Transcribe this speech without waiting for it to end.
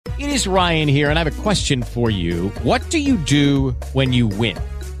It is Ryan here, and I have a question for you. What do you do when you win?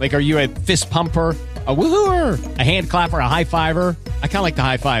 Like, are you a fist pumper, a woohooer, a hand clapper, a high fiver? I kind of like the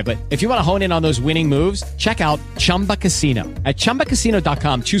high five, but if you want to hone in on those winning moves, check out Chumba Casino. At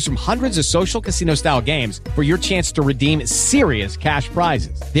ChumbaCasino.com, choose from hundreds of social casino-style games for your chance to redeem serious cash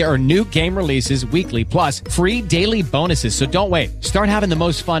prizes. There are new game releases weekly, plus free daily bonuses. So don't wait. Start having the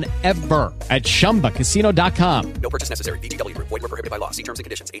most fun ever at ChumbaCasino.com. No purchase necessary. VGW. Void where prohibited by law. See terms and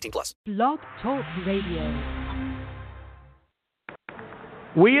conditions. 18+. Blog Talk Radio.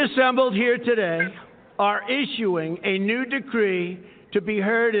 We assembled here today are issuing a new decree to be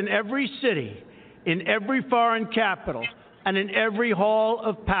heard in every city, in every foreign capital, and in every hall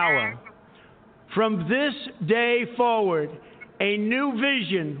of power. From this day forward, a new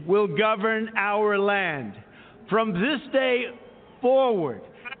vision will govern our land. From this day forward,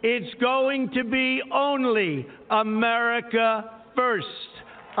 it's going to be only America first.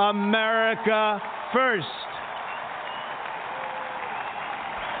 America first.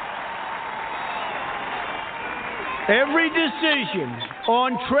 Every decision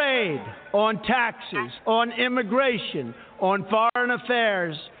on trade, on taxes, on immigration, on foreign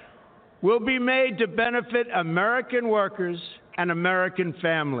affairs will be made to benefit American workers and American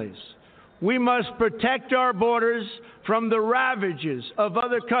families. We must protect our borders from the ravages of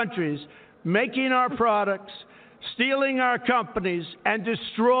other countries making our products, stealing our companies, and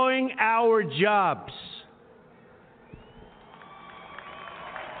destroying our jobs.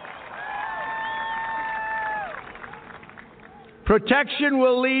 Protection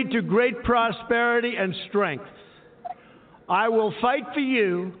will lead to great prosperity and strength. I will fight for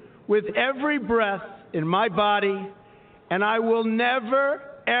you with every breath in my body, and I will never,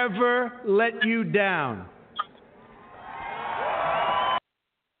 ever let you down.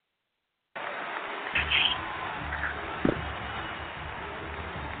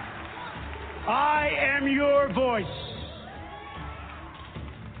 I am your voice.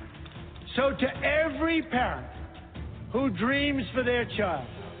 So to every parent who dreams for their child,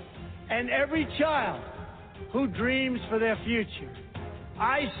 and every child who dreams for their future,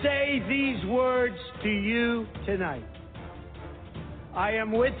 I say these words to you tonight. I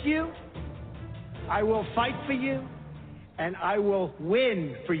am with you, I will fight for you, and I will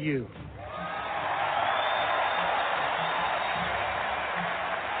win for you.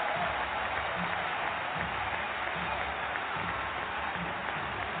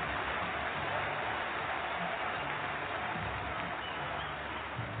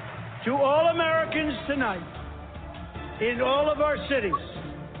 To all Americans tonight, in all of our cities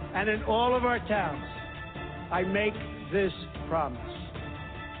and in all of our towns, I make this promise.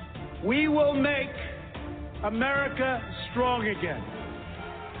 We will make America strong again.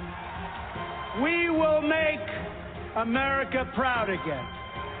 We will make America proud again.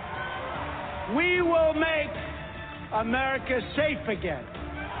 We will make America safe again.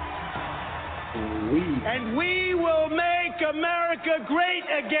 And we will make America great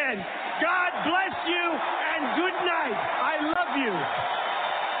again. God bless you and good night. I love you.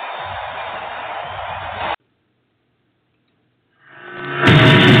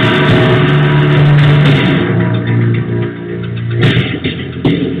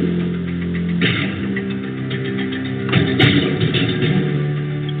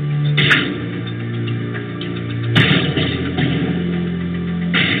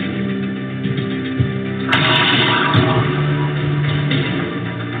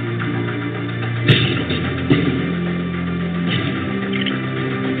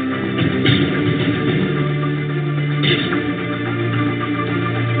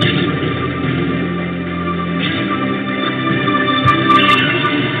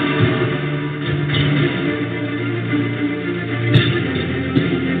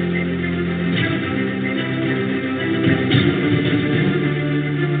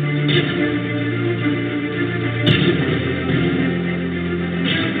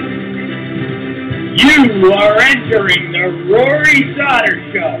 You are entering the Rory Sauter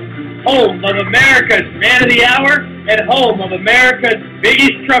Show, home of America's Man of the Hour and home of America's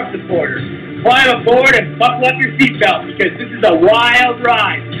biggest Trump supporter. Climb aboard and buckle up your seatbelt because this is a wild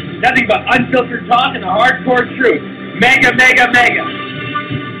ride. Nothing but unfiltered talk and the hardcore truth. Mega, mega, mega.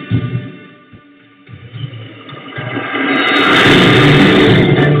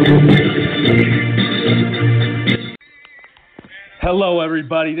 Hello,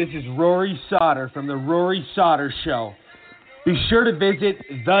 everybody. This is Rory Sauter from The Rory Sauter Show. Be sure to visit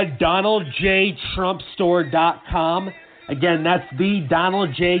thedonaldjtrumpstore.com. Again, that's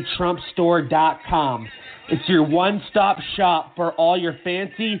thedonaldjtrumpstore.com. It's your one-stop shop for all your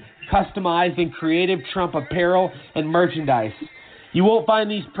fancy, customized, and creative Trump apparel and merchandise. You won't find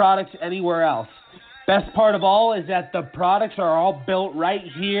these products anywhere else. Best part of all is that the products are all built right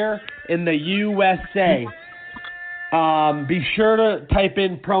here in the USA. Be sure to type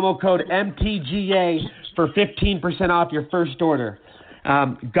in promo code MTGA for 15% off your first order.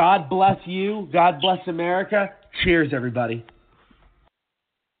 God bless you. God bless America. Cheers, everybody.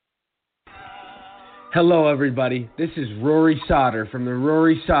 Hello, everybody. This is Rory Sauter from the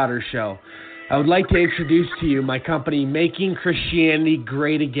Rory Sauter Show. I would like to introduce to you my company,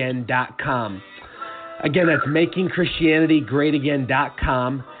 MakingChristianityGreatAgain.com. Again, that's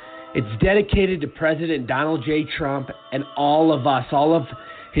MakingChristianityGreatAgain.com. It's dedicated to President Donald J. Trump and all of us, all of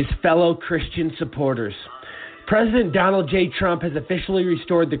his fellow Christian supporters. President Donald J. Trump has officially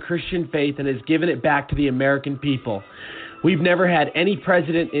restored the Christian faith and has given it back to the American people. We've never had any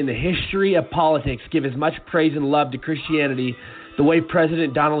president in the history of politics give as much praise and love to Christianity the way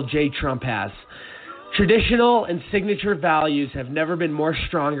President Donald J. Trump has. Traditional and signature values have never been more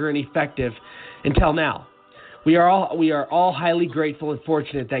stronger and effective until now. We are all highly grateful and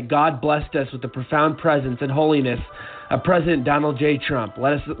fortunate that God blessed us with the profound presence and holiness of President Donald J. Trump.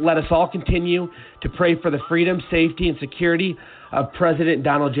 Let us all continue to pray for the freedom, safety, and security of President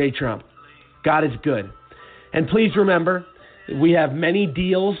Donald J. Trump. God is good. And please remember, we have many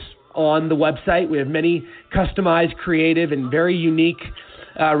deals on the website. We have many customized, creative, and very unique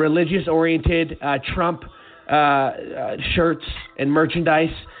religious-oriented Trump shirts and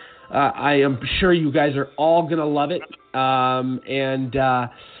merchandise. I am sure you guys are all going to love it. And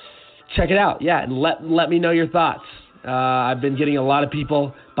check it out. Yeah, and let me know your thoughts. I've been getting a lot of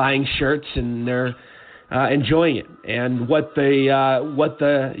people buying shirts, and they're enjoying it, and what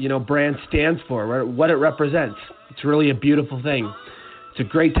the brand stands for, what it represents. It's really a beautiful thing. It's a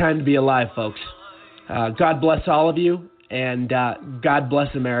great time to be alive, folks. God bless all of you, and God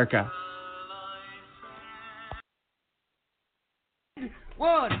bless America.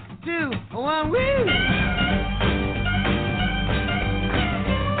 1, 2, 1, woo!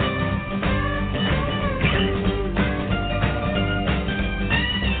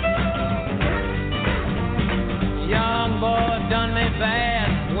 Young boy done me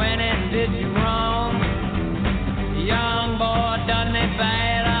bad when it did you wrong. Young boy done me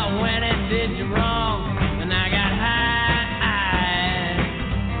bad when it did you wrong. And I got high.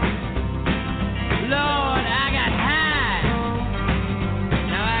 Lord, I got high.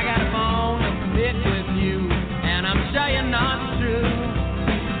 Now I got a bone to pick with you, and I'm sure you're not true.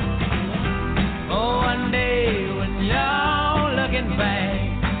 Oh, one day when you're looking back,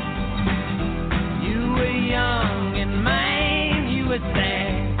 you were young and man, you were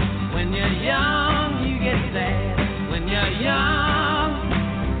sad. When you're young, you get sad. When you're young,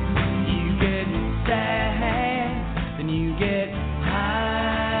 you get sad, and you get high.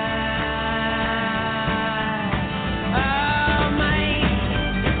 Oh, man.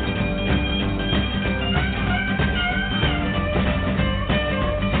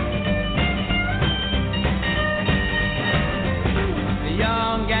 The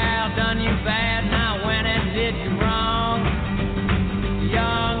young gal done you bad, now when it did you wrong.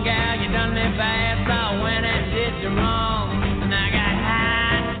 Young gal, you done me bad, so when it did you wrong. And I got high.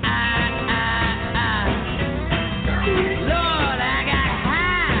 Lord, I got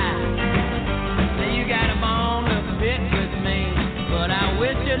high. Now you got a bone to pick with me, but I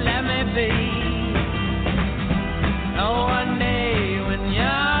wish you'd let me be. Oh, one day when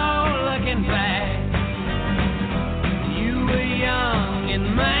you're looking back, you were young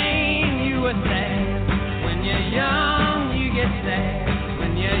and man, you were sad. When you're young, you get sad.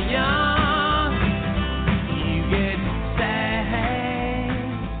 When you're young, you get sad.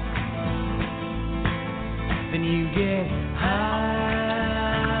 Then you get high.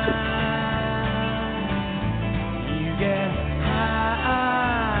 You get high.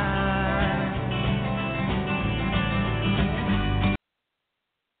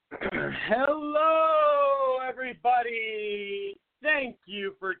 Hello, everybody. Thank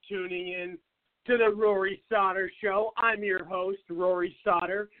you for tuning in to the Rory Sauter Show. I'm your host, Rory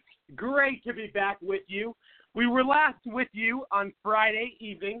Sauter. Great to be back with you. We were last with you on Friday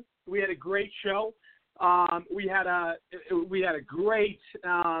evening. We had a great show. We had a great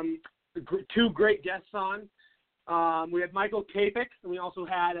two great guests on. We had Michael Kapik, and we also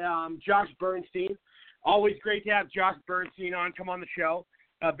had Josh Bernstein. Always great to have Josh Bernstein on, come on the show.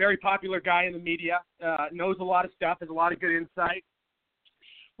 A very popular guy in the media, knows a lot of stuff, has a lot of good insight.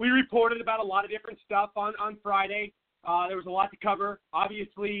 We reported about a lot of different stuff on Friday. There was a lot to cover.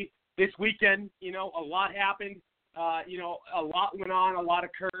 Obviously, this weekend, a lot happened. A lot went on, a lot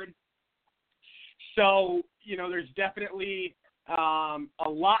occurred. So, there's definitely a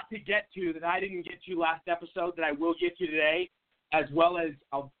lot to get to that I didn't get to last episode that I will get to today. as well as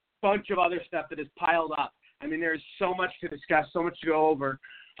a bunch of other stuff that has piled up. I mean, there's so much to discuss, so much to go over,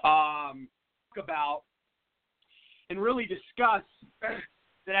 about, and really discuss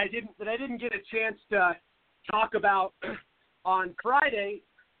that I didn't get a chance to talk about on Friday.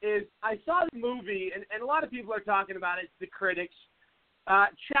 Is I saw the movie, and a lot of people are talking about it, the critics,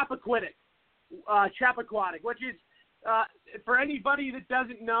 Chappaquiddick, which is, for anybody that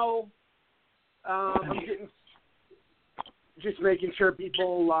doesn't know, I'm just making sure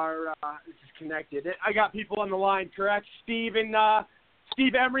people are connected. I got people on the line, correct? Steve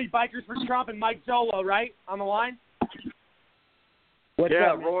Emery, Bikers for Trump, and Mike Zolo, right, on the line? What's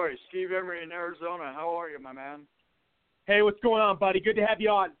up, Rory, Steve Emery in Arizona. How are you, my man? Hey, what's going on, buddy? Good to have you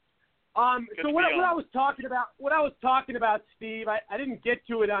on. So what I was talking about, Steve, I didn't get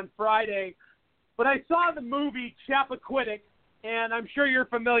to it on Friday, but I saw the movie Chappaquiddick, and I'm sure you're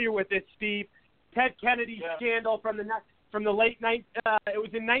familiar with it, Steve. Ted Kennedy's scandal from the late night. It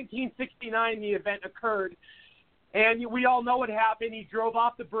was in 1969 the event occurred, and we all know what happened. He drove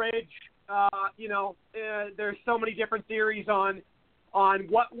off the bridge. There's so many different theories on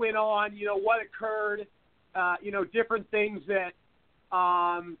what went on. What occurred. Different things that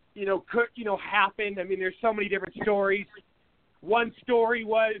could happened. I mean, there's so many different stories. One story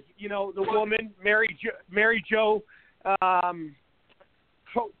was the woman Mary Jo. I'm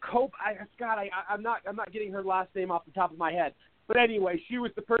not getting her last name off the top of my head. But anyway, she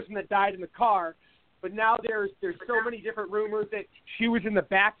was the person that died in the car. But now there's so many different rumors that she was in the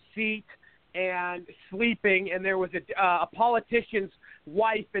back seat and sleeping, and there was a politician's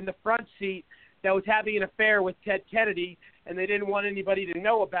wife in the front seat that was having an affair with Ted Kennedy, and they didn't want anybody to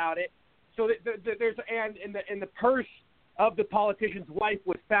know about it. So the purse of the politician's wife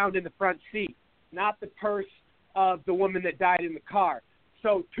was found in the front seat, not the purse of the woman that died in the car.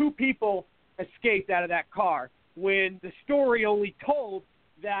 So 2 people escaped out of that car when the story only told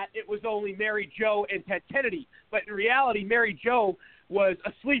that it was only Mary Jo and Ted Kennedy. But in reality, Mary Jo was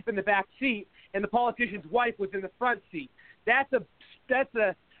asleep in the back seat, and the politician's wife was in the front seat. That's a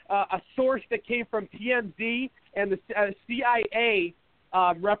source that came from TMZ and the CIA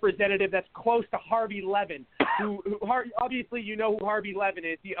representative that's close to Harvey Levin, who obviously you know who Harvey Levin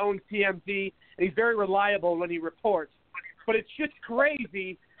is. He owns TMZ, and he's very reliable when he reports. But it's just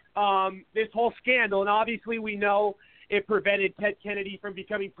crazy, this whole scandal, and obviously we know it prevented Ted Kennedy from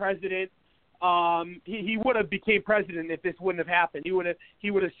becoming president. He would have became president if this wouldn't have happened. He would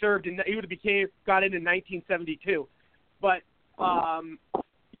have served, and he would have got in 1972. But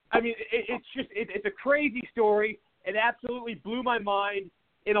I mean, it's a crazy story. It absolutely blew my mind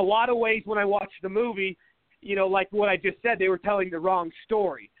in a lot of ways when I watched the movie. Like what I just said, they were telling the wrong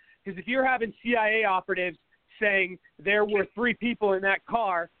story. Because if you're having CIA operatives saying there were 3 people in that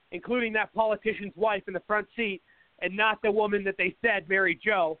car, including that politician's wife in the front seat, and not the woman that they said, Mary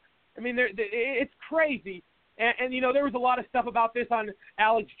Jo, I mean, it's crazy. And there was a lot of stuff about this on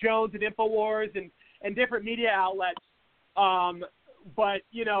Alex Jones and InfoWars and different media outlets. But,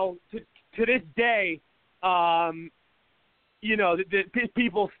 to this day, the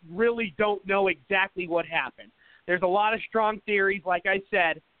people really don't know exactly what happened. There's a lot of strong theories, like I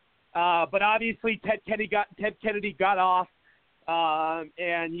said, but obviously Ted Kennedy got off,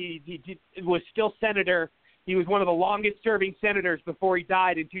 and he was still senator. He was one of the longest-serving senators before he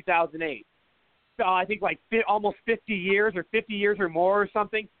died in 2008. So I think almost 50 years or more or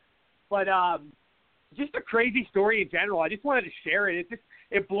something. But just a crazy story in general. I just wanted to share it.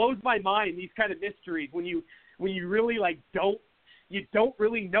 It blows my mind, these kind of mysteries, when you really don't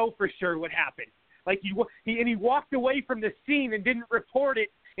really know for sure what happened. He walked away from the scene and didn't report it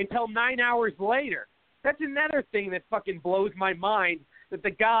until 9 hours later. That's another thing that fucking blows my mind, that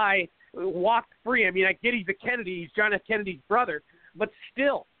the guy walked free. I mean, I get he's a Kennedy, he's John F. Kennedy's brother, but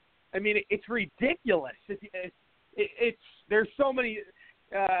still, I mean, it's ridiculous. There's so many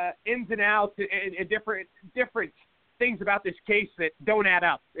ins and outs and different things about this case that don't add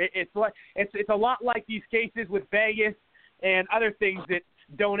up. It's a lot like these cases with Vegas and other things that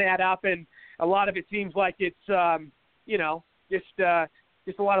don't add up, and a lot of it seems like it's just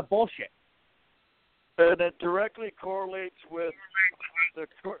a lot of bullshit. And it directly correlates with the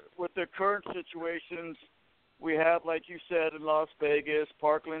current situations we have, like you said, in Las Vegas,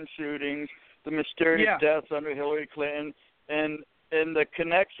 Parkland shootings, the mysterious deaths under Hillary Clinton, and the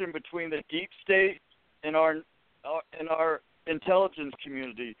connection between the deep state and our intelligence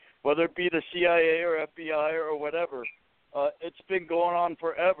community, whether it be the CIA or FBI or whatever. It's been going on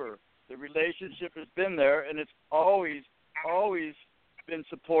forever. The relationship has been there, and it's always been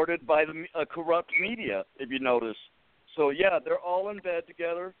supported by the corrupt media, if you notice. So, yeah, they're all in bed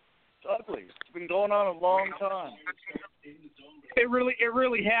together, ugly. It's been going on a long time. It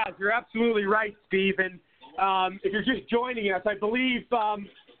really has. You're absolutely right, Steve. And if you're just joining us, I believe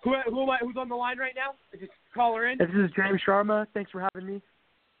who's on the line right now? Just call her in. This is James Sharma. Thanks for having me.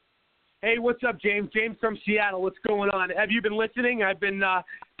 Hey, what's up, James? James from Seattle. What's going on? Have you been listening? I've been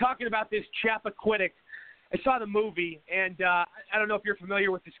talking about this Chappaquiddick. I saw the movie, and I don't know if you're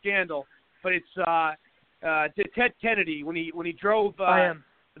familiar with the scandal, but it's Ted Kennedy when he drove. I am.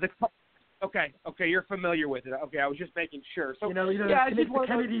 Okay, you're familiar with it. Okay, I was just making sure. So the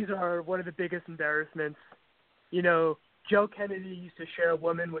Kennedys are one of the biggest embarrassments. You know, Joe Kennedy used to share a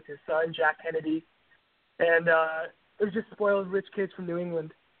woman with his son, Jack Kennedy, and it was just spoiled rich kids from New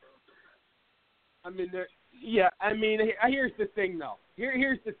England. Here's the thing, though.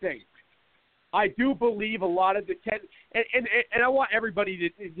 Here's the thing. I do believe a lot of the and I want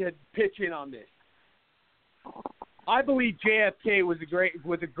everybody to pitch in on this. I believe JFK was a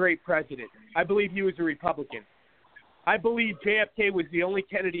great president. I believe he was a Republican. I believe JFK was the only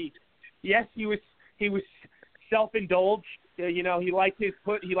Kennedy. Yes, he was self-indulged. You know, he liked his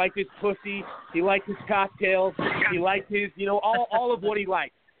pussy. He liked his cocktails. He liked his, all of what he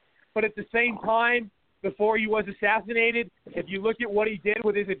liked. But at the same time, before he was assassinated, if you look at what he did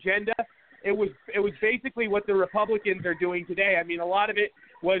with his agenda, it was basically what the Republicans are doing today. I mean, a lot of it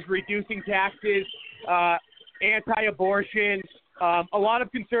was reducing taxes, anti-abortion, a lot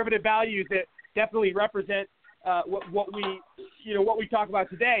of conservative values that definitely represent what we talk about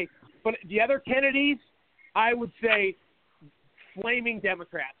today. But the other Kennedys, I would say, flaming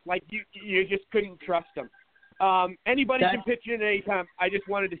Democrats. Like you just couldn't trust them. Anybody can pitch in at any time. I just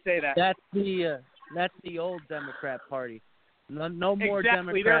wanted to say that. That's the old Democrat Party. No more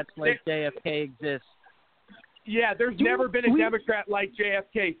exactly. Democrats like JFK exists. Yeah, there's never been a Democrat like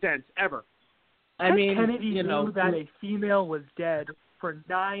JFK since, ever. I mean, Kennedy knew that a female was dead for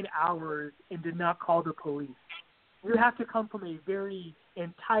 9 hours and did not call the police. You have to come from a very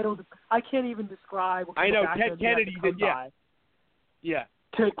entitled. I can't even describe. What I know Ted Kennedy did. Yeah.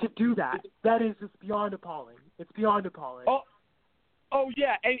 To do that is just beyond appalling. It's beyond appalling. Oh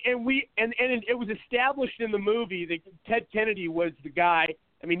yeah, and it was established in the movie that Ted Kennedy was the guy.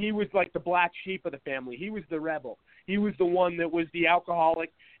 I mean, he was like the black sheep of the family. He was the rebel. He was the one that was the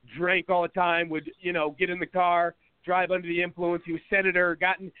alcoholic, drank all the time, would get in the car, drive under the influence. He was senator,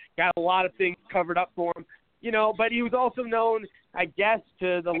 got a lot of things covered up for him. But he was also known, I guess,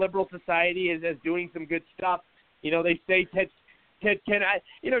 to the liberal society as doing some good stuff. They say Ted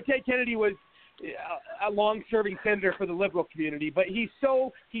Kennedy was a long-serving senator for the liberal community, but he's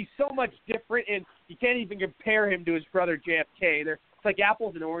so much different, and you can't even compare him to his brother JFK. It's like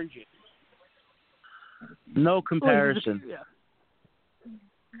apples and oranges. No comparison.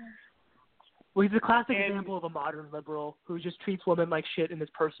 Well, he's a classic example of a modern liberal who just treats women like shit in his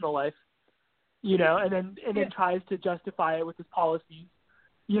personal life, and then tries to justify it with his policies,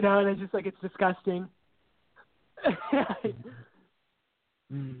 and it's just like it's disgusting.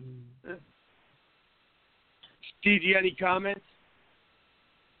 Steve, do you have any comments?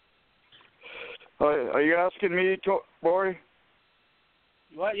 Are you asking me, Rory?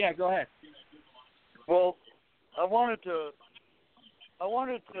 What? Yeah, go ahead. Well, I wanted to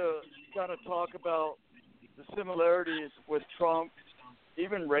kind of talk about the similarities with Trump,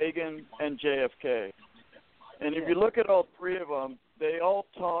 even Reagan and JFK. And if you look at all three of them, they all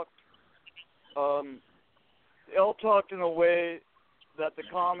talked in a way that the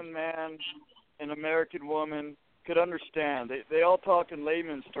common man and American woman could understand. They all talked in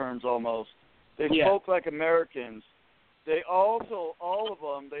layman's terms almost. They spoke like Americans. They also, all of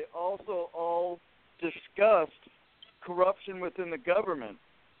them, all discussed corruption within the government.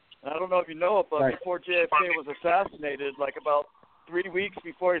 And I don't know if you know it, but before JFK was assassinated, like about 3 weeks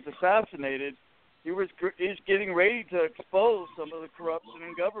before he was assassinated, he's getting ready to expose some of the corruption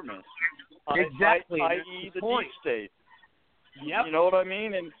in government. Exactly. I.e. the deep state. Yep. You know what I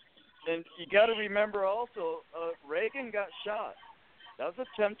mean? And you got to remember also, Reagan got shot. That was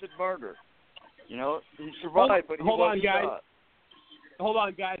attempted murder. He survived, but he wasn't shot. Hold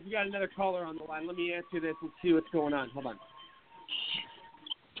on, guys. We got another caller on the line. Let me answer this and see what's going on. Hold on.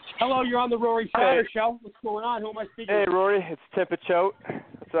 Hello, you're on the Rory Sauter Show. What's going on? Who am I speaking Hey, with? Rory. It's Tim Pachote.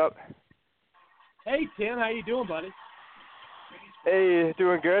 What's up? Hey, Tim. How you doing, buddy? Hey,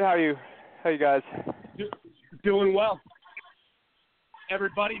 doing good. How you guys? Doing well.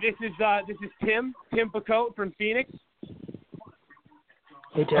 Everybody, this is Tim Pachote from Phoenix.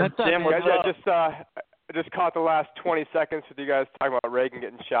 Hey, Tim. Tim, I just caught the last 20 seconds with you guys talking about Reagan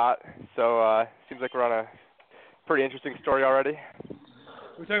getting shot. So seems like we're on a pretty interesting story already.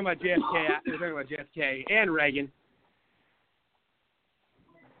 We're talking about JFK. We're talking about JFK and Reagan.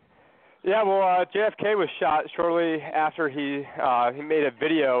 Yeah, well, JFK was shot shortly after he made a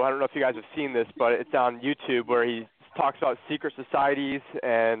video. I don't know if you guys have seen this, but it's on YouTube where he talks about secret societies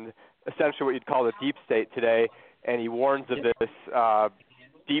and essentially what you'd call the deep state today, and he warns of this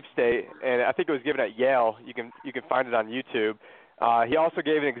deep state. And I think it was given at Yale. You can find it on YouTube. He also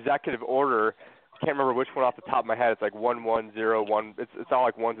gave an executive order. I can't remember which one off the top of my head. It's like 1101. It's all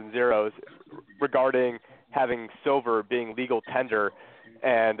like ones and zeros regarding having silver being legal tender.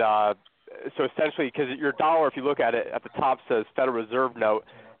 And so essentially, because your dollar, if you look at it, at the top says Federal Reserve note,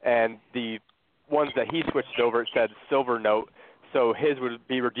 and the ones that he switched over, it said silver note. So his would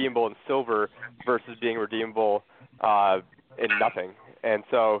be redeemable in silver versus being redeemable in nothing. And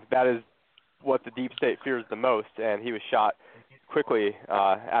so that is what the deep state fears the most, and he was shot quickly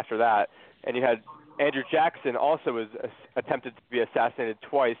after that. And you had Andrew Jackson also was attempted to be assassinated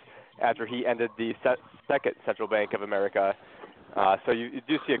twice after he ended the second Central Bank of America. So you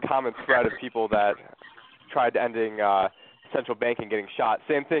do see a common thread of people that tried ending central banking getting shot.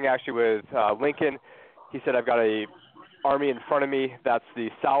 Same thing actually with Lincoln. He said, I've got a army in front of me, that's the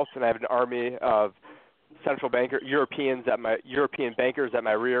South, and I have an army of European bankers at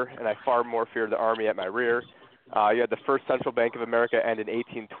my rear, and I far more fear the army at my rear. You had the first Central Bank of America end in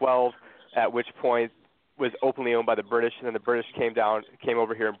 1812, at which point was openly owned by the British, and then the British came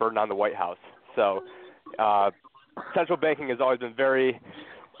over here and burned down the White House. So central banking has always been very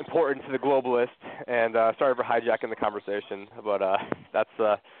important to the globalists, and sorry for hijacking the conversation, but that's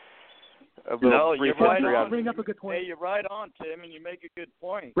a little brief history on. Bring up a good point. Hey, you're right on, Tim, and you make a good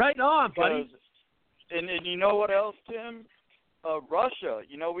point. Right on, buddy. And you know what else, Tim? Russia.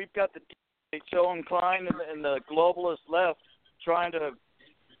 You know, we've got the Joe Klein and the globalist left trying to,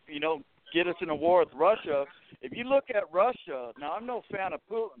 get us in a war with Russia. If you look at Russia, now I'm no fan of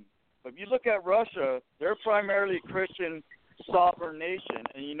Putin, but if you look at Russia, they're primarily a Christian sovereign nation.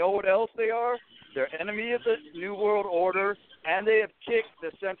 And you know what else they are? They're enemy of the New World Order, and they have kicked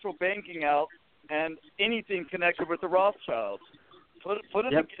the central banking out and anything connected with the Rothschilds. Put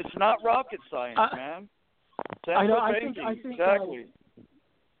it. Yep. It's not rocket science, man. I know. I think exactly.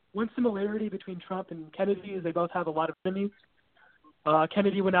 One similarity between Trump and Kennedy is they both have a lot of enemies.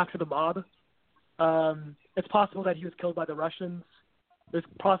 Kennedy went after the mob. It's possible that he was killed by the Russians. It's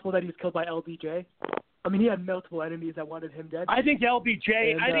possible that he was killed by LBJ. I mean, he had multiple enemies that wanted him dead. I think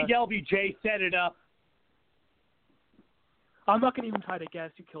LBJ set it up. I'm not going to even try to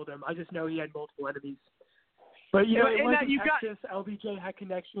guess who killed him. I just know he had multiple enemies. But it was in Texas. LBJ had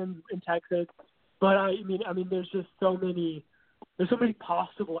connections in Texas. But I mean, there's just so many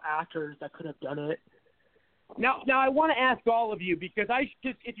possible actors that could have done it. Now I want to ask all of you, because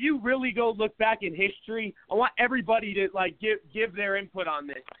if you really go look back in history, I want everybody to give their input on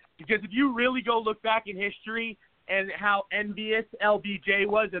this. Because if you really go look back in history and how envious LBJ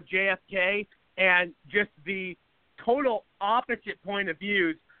was of JFK and just the total opposite point of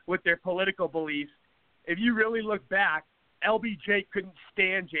views with their political beliefs, if you really look back, LBJ couldn't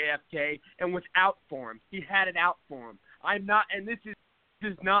stand JFK and was out for him. He had it out for him. And this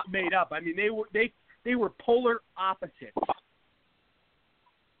is not made up. I mean, they were polar opposites.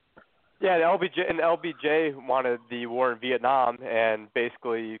 Yeah, LBJ wanted the war in Vietnam, and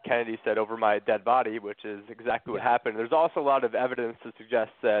basically Kennedy said, over my dead body, which is exactly what happened. There's also a lot of evidence to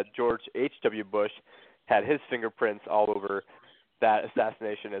suggest that George H.W. Bush had his fingerprints all over that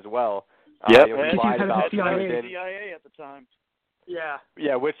assassination as well. Yep. He lied about CIA at the time. Yeah.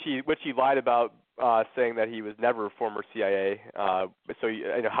 Yeah, which he lied about, saying that he was never a former CIA. So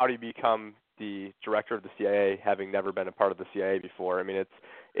how do you become the director of the CIA having never been a part of the CIA before? I mean,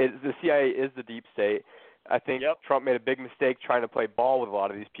 the CIA is the deep state. I think Trump made a big mistake trying to play ball with a lot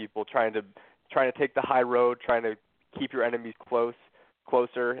of these people, trying to take the high road, trying to keep your enemies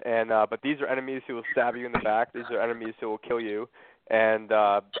closer. And but these are enemies who will stab you in the back. These are enemies who will kill you. And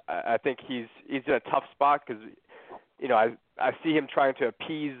I think he's in a tough spot because I see him trying to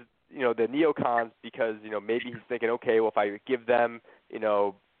appease the neocons because maybe he's thinking, okay, well, if I give them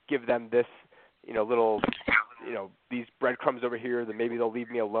this little these breadcrumbs over here, then maybe they'll leave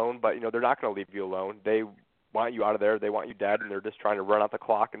me alone. But they're not going to leave you alone. They want you out of there. They want you dead, and they're just trying to run out the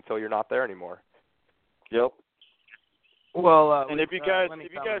clock until you're not there anymore. Yep. Well, and if you guys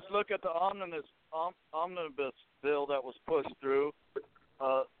look at the omnibus bill that was pushed through,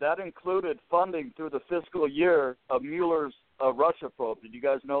 that included funding through the fiscal year of Mueller's Russia probe. Did you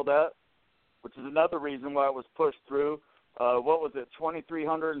guys know that? Which is another reason why it was pushed through. What was it?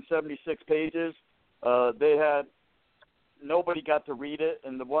 2,376 pages. Nobody got to read it,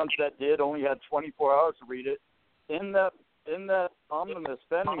 and the ones that did only had 24 hours to read it. In that omnibus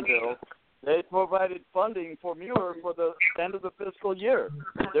spending bill, They provided funding for Mueller for the end of the fiscal year.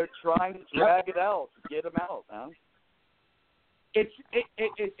 They're trying to drag it out, get him out, man.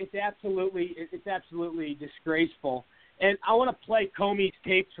 It's absolutely disgraceful. And I want to play Comey's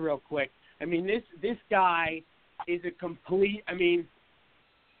tapes real quick. I mean, this guy is a complete. I mean,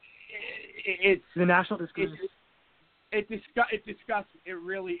 it's the national disgrace. It disgusts. It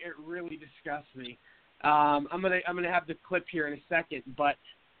really disgusts me. I'm gonna have the clip here in a second, but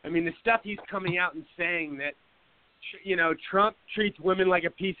I mean the stuff he's coming out and saying that, you know, Trump treats women like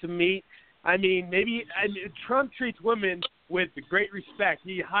a piece of meat. I mean, Trump treats women with great respect.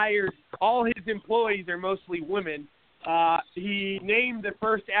 He hires all his employees are mostly women. He named the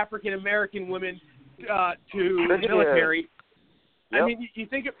first African American women to the military. Yep. I mean, you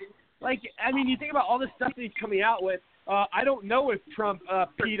think about all the stuff that he's coming out with. I don't know if Trump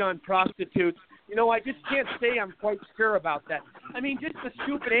peed on prostitutes. You know, I just can't say I'm quite sure about that. I mean, just the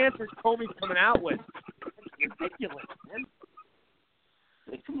stupid answers Comey's coming out with. It's ridiculous, man.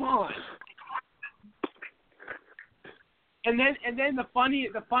 Like, come on. And then the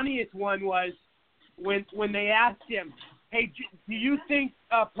funniest one was when they asked him, "Hey, do you think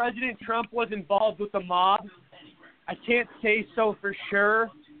President Trump was involved with the mob?" I can't say so for sure,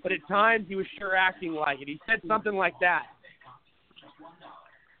 but at times he was sure acting like it. He said something like that.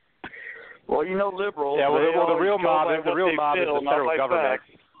 Well, you know, liberals. Yeah, well, the real mob is the federal like government.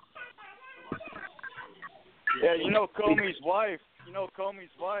 Yeah, you know Comey's wife.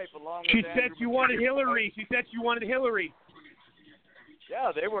 Along with She Andrew said she wanted Hillary. She said she wanted Hillary.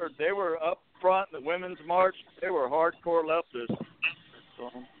 Yeah, they were up front in the Women's March. They were hardcore leftists. So.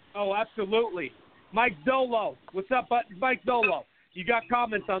 Oh, absolutely. Mike Zolo. What's up, Mike Zolo? You got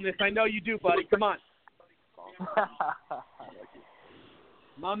comments on this? I know you do, buddy. Come on.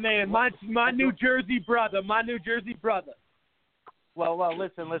 My man, my New Jersey brother. Well,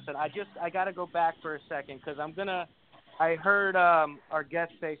 listen. I got to go back for a second because I heard our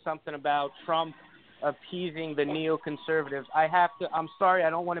guest say something about Trump appeasing the neoconservatives. I'm sorry, I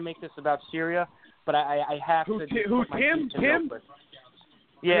don't want to make this about Syria, but I have to. Who? Tim?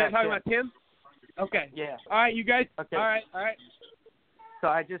 Yeah. You're talking about Tim? Okay. Yeah. All right, you guys. Okay. All right. So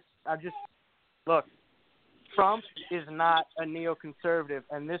I just look. Trump is not a neoconservative,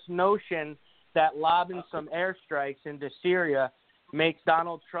 and this notion that lobbing some airstrikes into Syria makes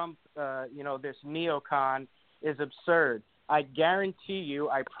Donald Trump, this neocon is absurd. I guarantee you,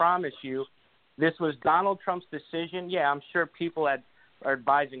 I promise you, this was Donald Trump's decision. Yeah, I'm sure people are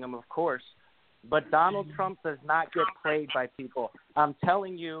advising him, of course, but Donald Trump does not get played by people. I'm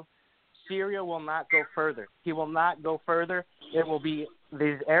telling you, Syria will not go further. He will not go further. It will be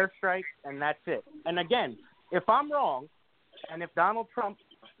these airstrikes, and that's it. And again, if I'm wrong, and if Donald Trump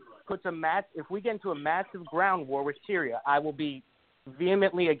if we get into a massive ground war with Syria, I will be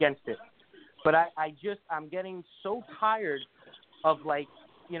vehemently against it. But I'm getting so tired of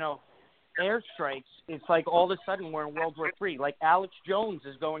airstrikes. It's like all of a sudden we're in World War III. Like Alex Jones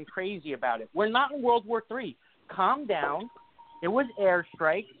is going crazy about it. We're not in World War III. Calm down. It was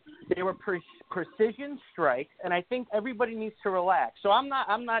airstrikes. They were precision strikes, and I think everybody needs to relax. So I'm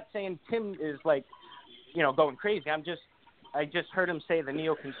not saying Tim is going crazy. I just heard him say the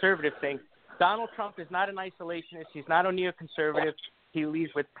neoconservative thing. Donald Trump is not an isolationist. He's not a neoconservative. He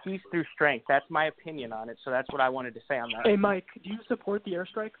leads with peace through strength. That's my opinion on it. So that's what I wanted to say on that. Hey, Mike, do you support the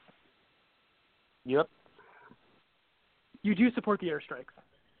airstrikes? Yep. You do support the airstrikes?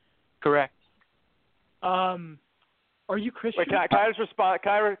 Correct. Are you Christian? Wait, can I just respond?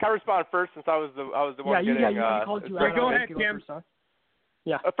 Can I respond first since I was the one getting? Yeah, called you out. Go ahead, Tim.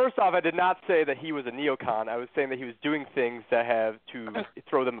 Yeah. First off, I did not say that he was a neocon. I was saying that he was doing things that have to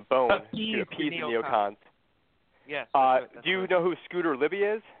throw them a bone to appease the neocons. Yes. Do you know who Scooter Libby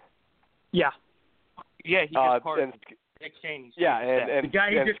is? Yeah. Yeah, he just pardoned Dick Cheney. Yeah, and the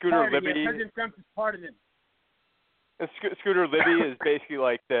guy who just Scooter pardoned, Libby. President Trump just pardoned him. And Scooter Libby is basically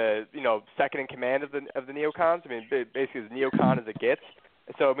like the second in command of the neocons. I mean, basically as neocon as it gets.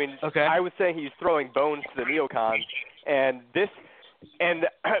 So I mean, okay. I was saying he's throwing bones to the neocons, and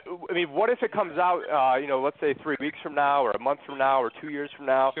I mean, what if it comes out, let's say 3 weeks from now, or a month from now, or 2 years from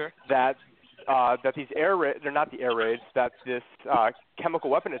now, sure. that these they're not the air raids, that this chemical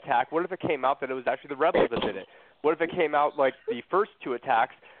weapon attack. What if it came out that it was actually the rebels that did it? What if it came out like the first two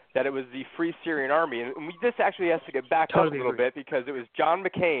attacks, that it was the Free Syrian Army? And this actually has to get back up a little bit because it was John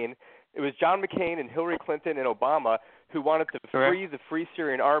McCain. It was John McCain and Hillary Clinton and Obama who wanted to free the Free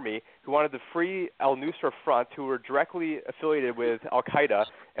Syrian Army, who wanted to free al-Nusra Front, who were directly affiliated with al-Qaeda.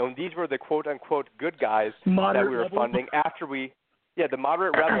 And these were the quote-unquote good guys that we were funding after we Yeah, the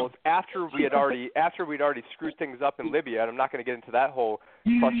moderate rebels, after we'd already screwed things up in Libya, and I'm not going to get into that whole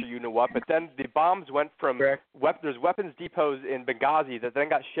cluster you know what, but then the bombs went from there's weapons depots in Benghazi that then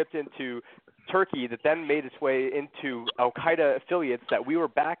got shipped into Turkey that then made its way into Al-Qaeda affiliates that we were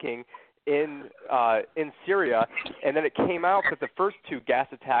backing in Syria, and then it came out that the first 2 gas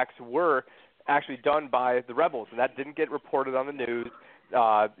attacks were actually done by the rebels, and that didn't get reported on the news.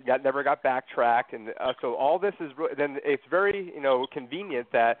 That never got backtracked, and so all this is then it's very convenient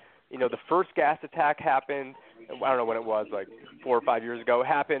that the first gas attack happened. I don't know when it was, like 4 or 5 years ago.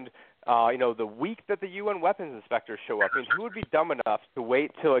 Happened the week that the UN weapons inspectors show up. I mean, who would be dumb enough to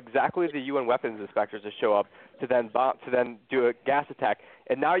wait till exactly the UN weapons inspectors to show up to then do a gas attack?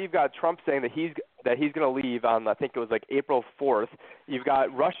 And now you've got Trump saying that he's going to leave on, I think it was like April 4th. You've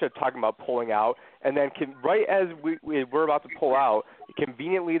got Russia talking about pulling out, and then right as we're about to pull out,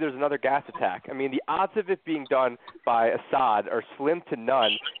 conveniently there's another gas attack. I mean, the odds of it being done by Assad are slim to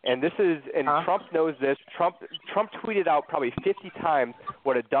none, and Trump knows this. Trump tweeted out probably 50 times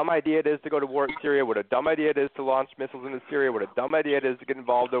what a dumb idea it is to go to war in Syria, what a dumb idea it is to launch missiles into Syria, what a dumb idea it is to get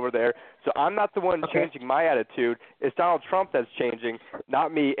involved over there. So I'm not the one changing my attitude. It's Donald Trump that's changing,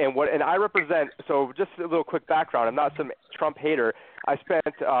 not me. And I represent. So just a little quick background. I'm not some Trump hater. I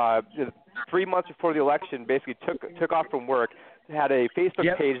spent 3 months before the election, basically took off from work, had a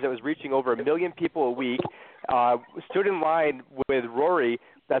Facebook page that was reaching over 1 million people a week, stood in line with Rory.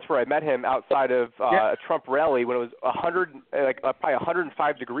 That's where I met him outside of a Trump rally when it was probably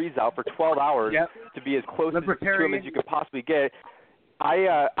 105 degrees out for 12 hours to be as close to him as you could possibly get.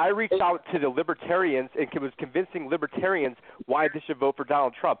 I reached out to the libertarians and was convincing libertarians why they should vote for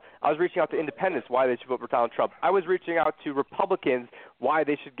Donald Trump. I was reaching out to independents why they should vote for Donald Trump. I was reaching out to Republicans why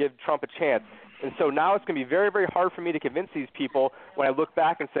they should give Trump a chance. And so now it's going to be very, very hard for me to convince these people when I look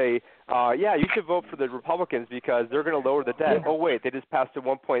back and say, yeah, you should vote for the Republicans because they're going to lower the debt. Oh, wait, they just passed a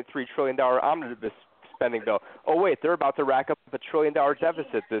 $1.3 trillion omnibus spending bill. Oh, wait, they're about to rack up a $1 trillion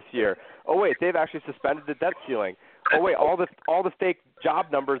deficit this year. Oh, wait, they've actually suspended the debt ceiling. Oh, wait, all the fake job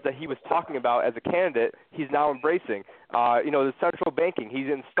numbers that he was talking about as a candidate, he's now embracing. The central banking, he's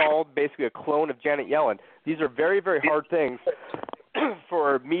installed basically a clone of Janet Yellen. These are very, very hard things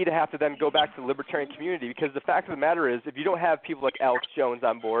for me to have to then go back to the libertarian community because the fact of the matter is if you don't have people like Alex Jones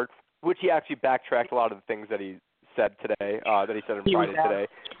on board, which he actually backtracked a lot of the things that he said today, that he said on Friday today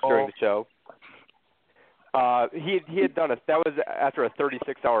during the show. He had done that was after a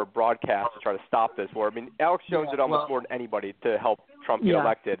 36-hour broadcast to try to stop this war. I mean, Alex Jones did almost more than anybody to help Trump get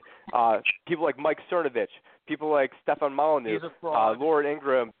elected. People like Mike Cernovich, people like Stefan Molyneux, Laura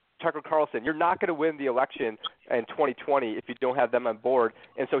Ingraham, Tucker Carlson. You're not going to win the election in 2020 if you don't have them on board.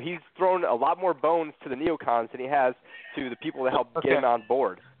 And so he's thrown a lot more bones to the neocons than he has to the people that help get him on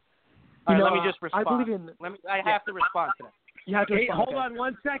board. All right, let me just respond. I have to respond to that. You have to respond. Hold on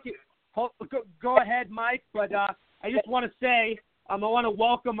 1 second. Go ahead, Mike. But I just want to say I want to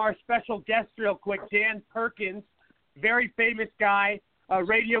welcome our special guest real quick, Dan Perkins, very famous guy,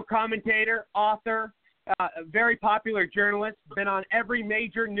 radio commentator, author, a very popular journalist, been on every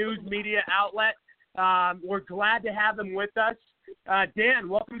major news media outlet. We're glad to have him with us. Dan,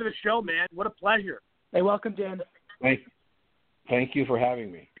 welcome to the show, man. What a pleasure. Hey, welcome, Dan. Thank you for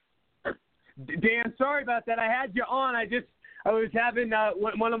having me. Dan, sorry about that. I had you on. I was having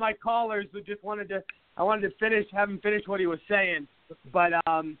one of my callers who just wanted to have him finish what he was saying. But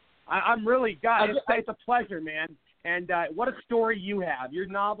I'm really it's a pleasure, man. And what a story you have. Your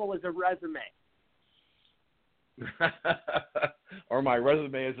novel is a resume. Or my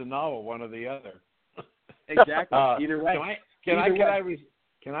resume is a novel, one or the other. Exactly. Either way. Can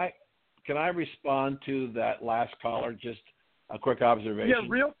I respond to that last caller? Just a quick observation. Yeah,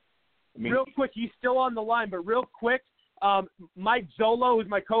 real quick. He's still on the line, but real quick. Mike Zolo, who's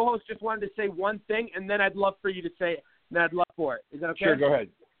my co-host, just wanted to say one thing, and then I'd love for you to say it, and I'd love for it. Is that okay? Sure, go ahead.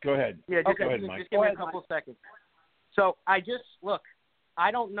 Yeah, go ahead, Mike. Just give me a couple seconds. So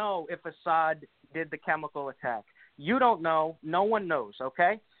I don't know if Assad did the chemical attack. You don't know. No one knows,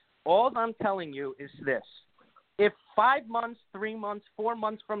 okay? All I'm telling you is this. If 5 months, 3 months, 4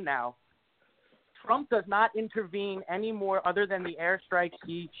 months from now, Trump does not intervene anymore other than the airstrikes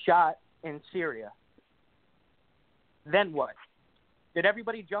he shot in Syria, then what? Did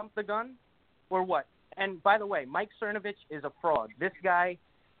everybody jump the gun or what? And by the way, Mike Cernovich is a fraud. This guy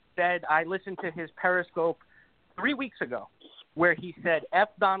said, I listened to his Periscope 3 weeks ago where he said, F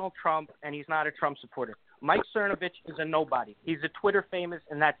Donald Trump, and he's not a Trump supporter. Mike Cernovich is a nobody. He's a Twitter famous,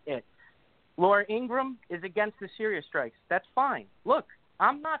 and that's it. Laura Ingraham is against the Syria strikes. That's fine. Look,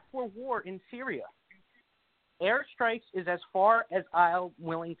 I'm not for war in Syria. Airstrikes is as far as I'm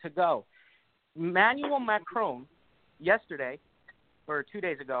willing to go. Emmanuel Macron yesterday or 2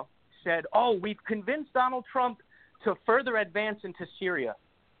 days ago, said, "Oh, we've convinced Donald Trump to further advance into Syria."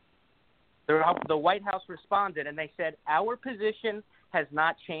 The White House responded, and they said, "Our position has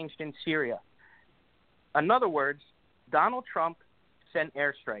not changed in Syria." In other words, Donald Trump sent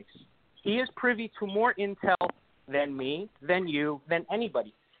airstrikes. He is privy to more intel than me, than you, than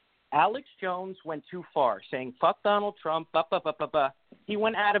anybody. Alex Jones went too far, saying, "Fuck Donald Trump, blah, blah, blah, blah, blah." He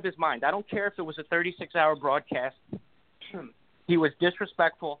went out of his mind. I don't care if it was a 36-hour broadcast. He was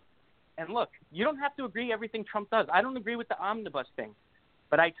disrespectful. And look, you don't have to agree everything Trump does. I don't agree with the omnibus thing.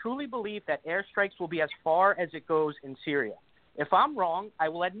 But I truly believe that airstrikes will be as far as it goes in Syria. If I'm wrong, I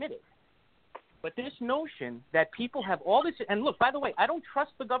will admit it. But this notion that people have all this – and look, by the way, I don't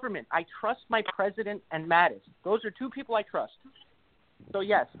trust the government. I trust my president and Mattis. Those are two people I trust. So,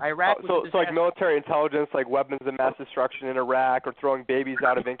 yes, Iraq was so like military intelligence, like weapons of mass destruction in Iraq, or throwing babies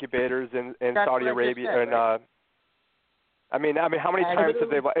out of incubators in Saudi Arabia. Said, and right? I mean, how many times have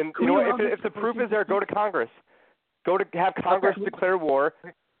they – and you know what, if the proof is there, go to Congress. Have Congress declare war.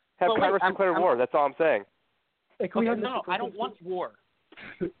 Congress declare war. That's all I'm saying. No, I don't want war.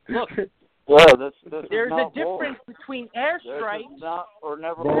 Look. Well, there's a difference between airstrikes.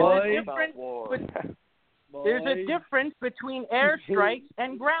 There's a difference between airstrikes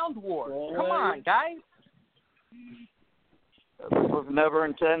and ground war. Come on, guys. It was never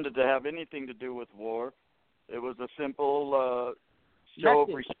intended to have anything to do with war. It was a simple show of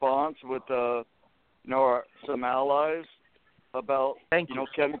response with, some allies about,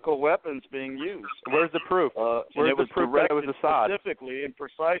 chemical weapons being used. Where's the proof? Where's the proof that it was Assad? Specifically and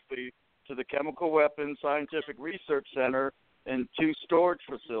precisely to the Chemical Weapons Scientific Research Center and 2 storage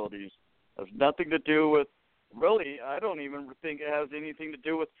facilities. It has nothing to do with, really, I don't even think it has anything to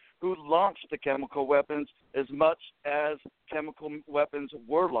do with who launched the chemical weapons as much as chemical weapons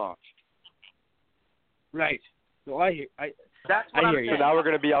were launched. Right. So I hear you. So now we're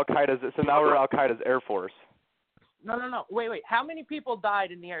going to be Al-Qaeda's. So now we're Al-Qaeda's Air Force. No. Wait. How many people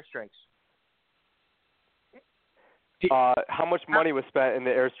died in the airstrikes? How much money was spent in the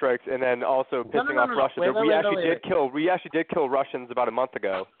airstrikes, and then also pissing off Russia? We actually did kill Russians about a month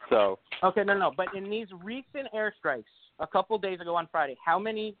ago. So. Okay, no. But in these recent airstrikes, a couple days ago on Friday, how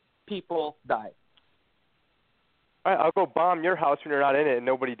many people died? All right, I'll go bomb your house when you're not in it, and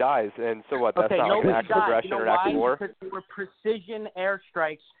nobody dies. And so what? That's not like an act of aggression or an act of war. Because they were precision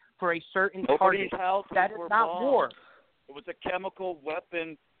airstrikes for a certain Nobody's target. houses That is were not bombed. war. It was a chemical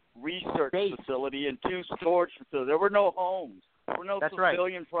weapon research facility and 2 storage facilities. There were no homes. There were no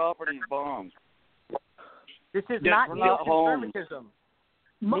civilian properties bombed. This is not neoconservatism.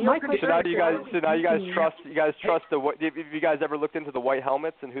 So now you guys trust the. Have you guys ever looked into the white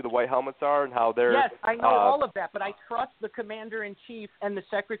helmets and who the white helmets are and how they're? Yes, I know all of that, but I trust the Commander-in-Chief and the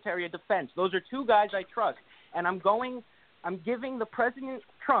Secretary of Defense. Those are 2 guys I trust, and I'm giving the President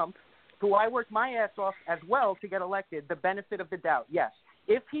Trump, who I worked my ass off as well to get elected, the benefit of the doubt. Yes,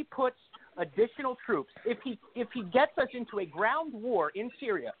 if he puts additional troops, if he gets us into a ground war in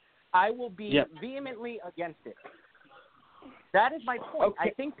Syria, I will be vehemently against it. That is my point. Okay.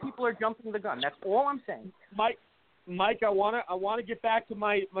 I think people are jumping the gun. That's all I'm saying. Mike, I wanna get back to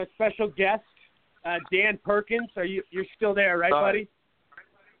my special guest, Dan Perkins. You're still there, right, buddy?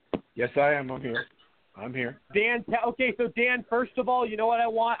 Yes, I am. I'm here. Dan, so Dan, first of all, you know what I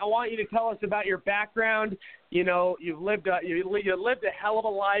want? I want you to tell us about your background. You know, you've lived a hell of a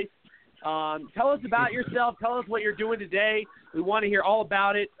life. Tell us about yourself. Tell us what you're doing today. We want to hear all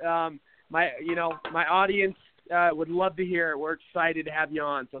about it. My audience would love to hear it. We're excited to have you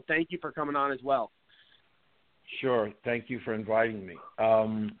on. So thank you for coming on as well. Sure. Thank you for inviting me.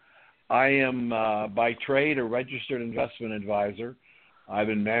 I am by trade a registered investment advisor. I've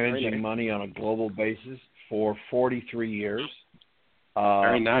been managing money on a global basis for 43 years.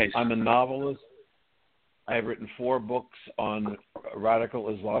 Very nice. I'm a novelist. I have written 4 books on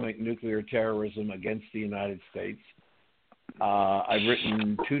radical Islamic nuclear terrorism against the United States. I've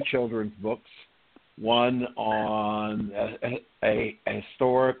written 2 children's books, one on a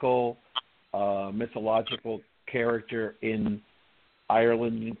historical, mythological character in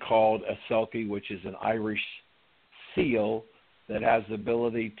Ireland called a Selkie, which is an Irish seal that has the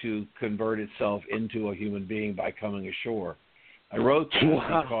ability to convert itself into a human being by coming ashore. I wrote that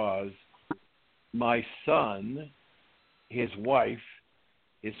because my son, his wife,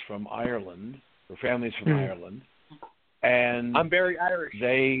 is from Ireland. Her family's from Ireland. And I'm very Irish.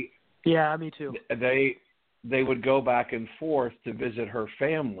 Yeah, me too. They would go back and forth to visit her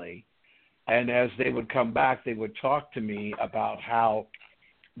family. And as they would come back, they would talk to me about how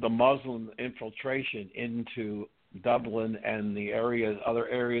the Muslim infiltration into Dublin and the other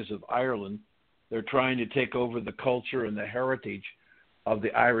areas of Ireland, they're trying to take over the culture and the heritage of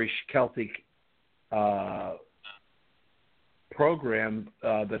the Irish Celtic program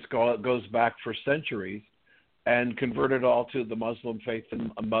that goes back for centuries, and converted all to the Muslim faith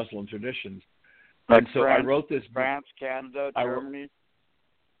and Muslim traditions. And so France, I wrote this book. France, Canada, Germany.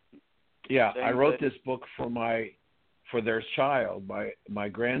 I wrote this book for their child, my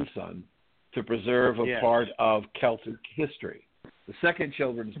grandson, to preserve a part of Celtic history. The second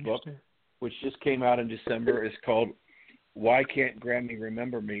children's book, which just came out in December, is called Why Can't Grammy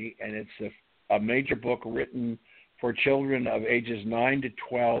Remember Me? And it's a major book written for children of ages 9 to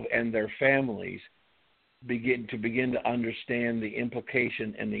 12 and their families begin to understand the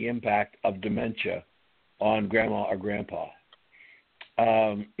implication and the impact of dementia on grandma or grandpa.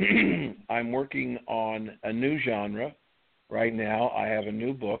 I'm working on a new genre right now. I have a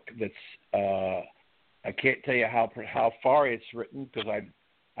new book that's I can't tell you how far it's written because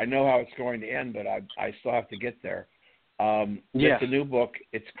I know how it's going to end, but I still have to get there. It's a new book.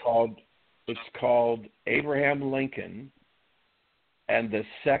 It's called Abraham Lincoln and the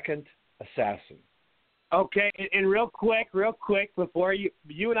Second Assassin. Okay, and real quick, before you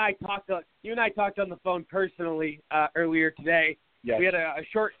and I talked on the phone personally earlier today. Yes. We had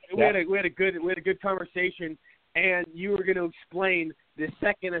we had a good conversation, and you were going to explain the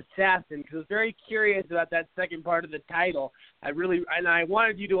Second Assassin because I was very curious about that second part of the title. I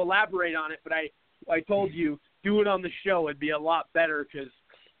wanted you to elaborate on it, but I told you do it on the show. It'd be a lot better because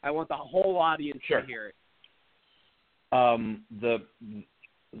I want the whole audience to hear it.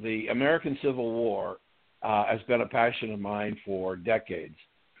 The American Civil War has been a passion of mine for decades.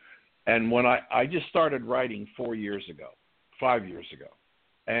 And when I just started writing 5 years ago.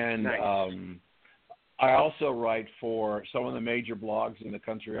 And nice. I also write for some of the major blogs in the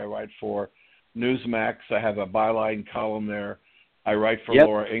country. I write for Newsmax. I have a byline column there. I write for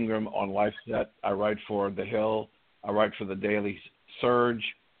Laura Ingraham on LifeSet. I write for The Hill. I write for the Daily Surge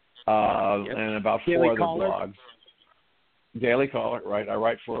and about Daily 4 other Caller. blogs. Daily Caller, right. I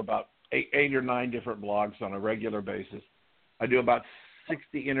write for about eight or 9 different blogs on a regular basis. I do about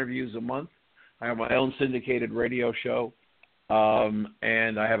 60 interviews a month. I have my own syndicated radio show,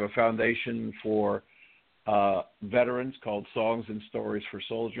 and I have a foundation for veterans called Songs and Stories for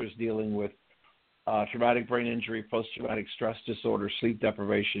Soldiers, dealing with traumatic brain injury, post-traumatic stress disorder, sleep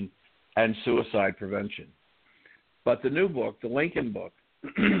deprivation, and suicide prevention. But the new book, the Lincoln book,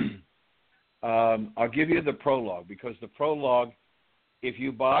 I'll give you the prologue, because the prologue, if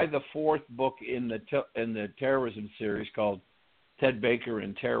you buy the 4th book in the terrorism series called Ted Baker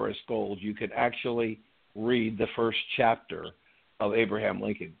and Terrorist Gold, you can actually read the first chapter of Abraham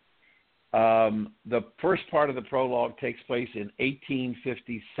Lincoln. The first part of the prologue takes place in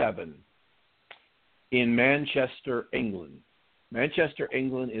 1857 in Manchester, England. Manchester,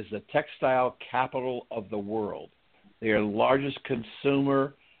 England is the textile capital of the world. They are the largest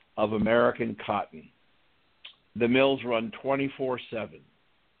consumer of American cotton. The mills run 24/7,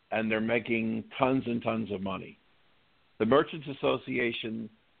 and they're making tons and tons of money. The Merchants Association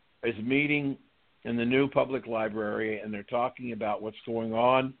is meeting in the new public library, and they're talking about what's going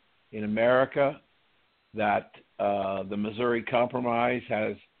on in America, that the Missouri Compromise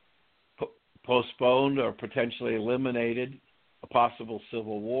has postponed or potentially eliminated a possible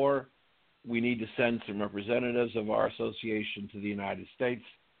civil war. We need to send some representatives of our association to the United States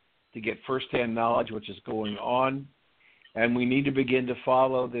to get firsthand knowledge of what's going on. And we need to begin to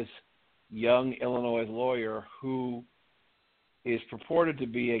follow this young Illinois lawyer who is purported to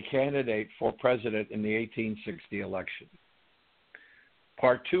be a candidate for president in the 1860 election.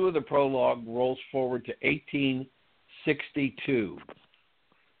 Part 2 of the prologue rolls forward to 1862.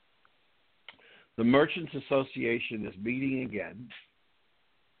 The Merchants Association is meeting again,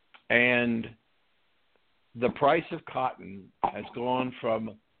 and the price of cotton has gone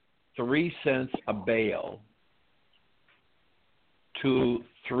from 3 cents a bale to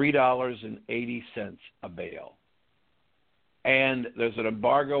 $3.80 a bale. And there's an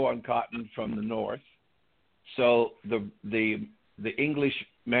embargo on cotton from the north, so the English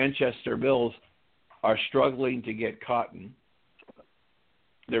Manchester mills are struggling to get cotton.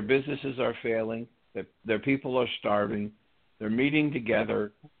 Their businesses are failing. Their people are starving. They're meeting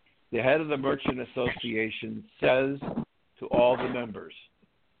together. The head of the Merchant Association says to all the members,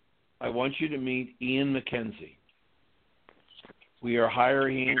 I want you to meet Ian McKenzie. We are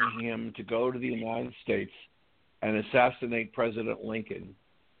hiring him to go to the United States and assassinate President Lincoln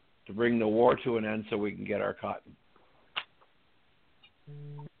to bring the war to an end so we can get our cotton.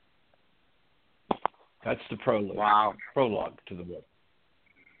 That's the prologue. Wow. Prologue to the book.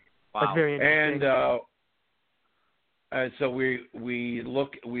 Wow. That's very interesting. And so we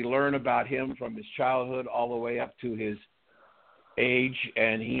learn about him from his childhood all the way up to his age,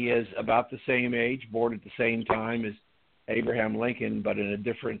 and he is about the same age, born at the same time as Abraham Lincoln, but in a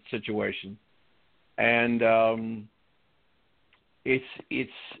different situation. And it's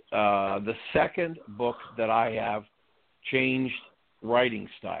the second book that I have changed writing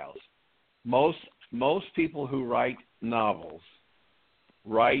styles. Most people who write novels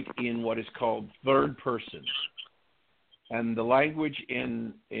write in what is called third person. And the language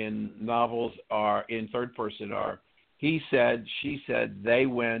in novels are in third person are he said, she said, they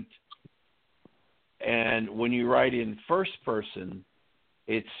went. And when you write in first person,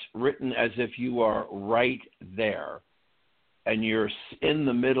 it's written as if you are right there and you're in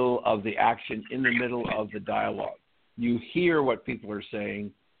the middle of the action, in the middle of the dialogue. You hear what people are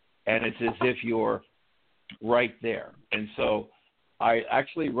saying, and it's as if you're right there. And so I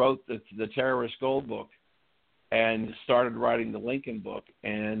actually wrote the Terrorist Gold book and started writing the Lincoln book,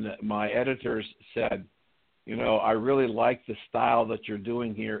 and my editors said, you know, I really like the style that you're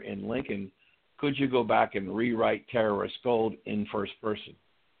doing here in Lincoln. Could you go back and rewrite Terrorist Gold in first person?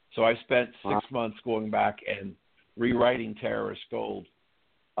 So I spent 6 months going back and rewriting Terrorist Gold.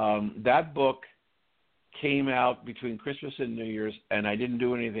 That book came out between Christmas and New Year's, and I didn't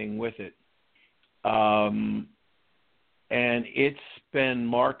do anything with it. And it's been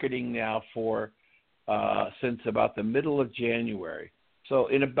marketing now for since about the middle of January. So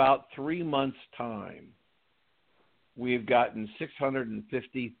in about 3 months' time, we've gotten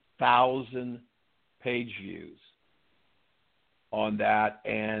 650,000 page views on that,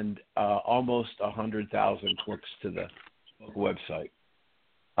 and almost 100,000 clicks to the website.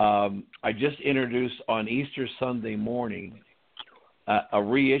 I just introduced on Easter Sunday morning a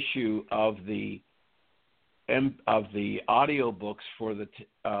reissue of the audio books for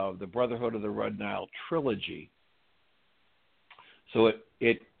the Brotherhood of the Red Nile trilogy. So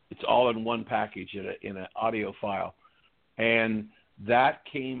it's all in one package in an audio file, and that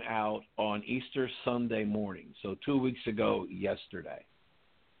came out on Easter Sunday morning, so 2 weeks ago yesterday.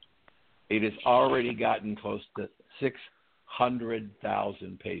 It has already gotten close to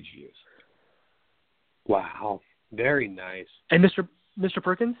 600,000 page views. Wow, very nice. And Mr.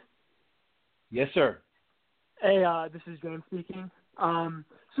 Perkins? Yes, sir. Hey, this is James speaking.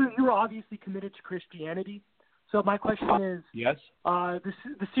 So you're obviously committed to Christianity. So my question is, yes,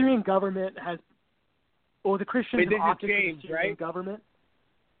 the Syrian government has, or the Christians have opted for James, the Syrian right? government.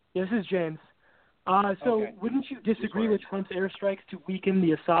 Yeah, this is James. Okay. Wouldn't you disagree with Trump's airstrikes to weaken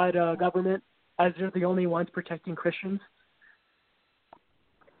the Assad government, as they're the only ones protecting Christians?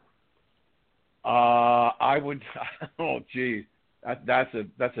 I would. Oh, gee, that's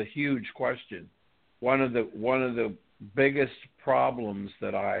a huge question. One of the biggest problems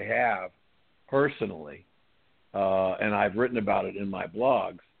that I have personally, and I've written about it in my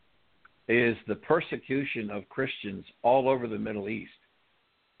blogs, is the persecution of Christians all over the Middle East.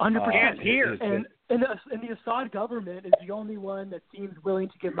 100% here. And the Assad government is the only one that seems willing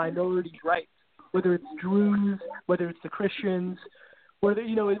to give minorities rights, whether it's Druze, whether it's the Christians, whether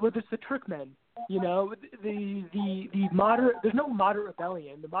it's the Turkmen. The moderate. There's no moderate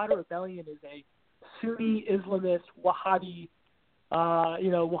rebellion. The moderate rebellion is a Sunni Islamist Wahhabi,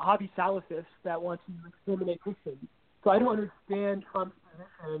 Wahhabi Salafists that want to exterminate Christians. So I don't understand Trump's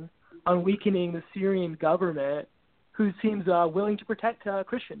position on weakening the Syrian government, who seems willing to protect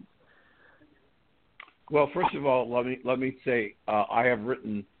Christians. Well, first of all, let me say I have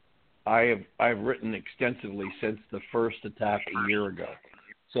written extensively since the first attack a year ago.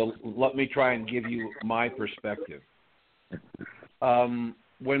 So let me try and give you my perspective. When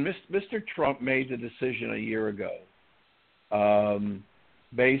Mr. Trump made the decision a year ago,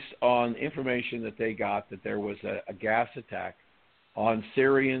 based on information that they got that there was a gas attack on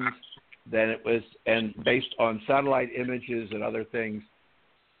Syrians, and based on satellite images and other things,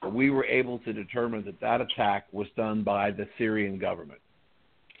 we were able to determine that attack was done by the Syrian government.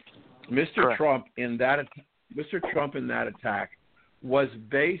 Mr. Trump in that attack was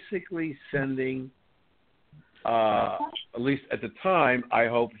basically sending, at least at the time, I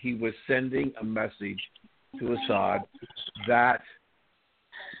hope he was sending a message to Assad that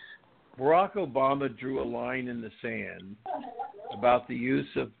Barack Obama drew a line in the sand about the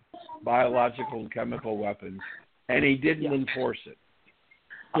use of biological and chemical weapons, and he didn't enforce it.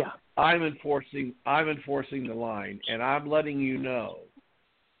 Yeah. I'm enforcing the line, and I'm letting you know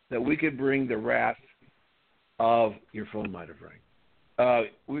that we could bring the wrath of your phone might have rang.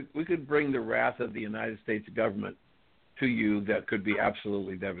 We could bring the wrath of the United States government to you that could be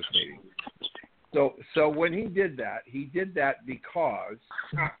absolutely devastating. So when he did that because,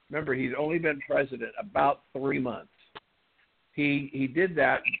 remember, he'd only been president about 3 months. He did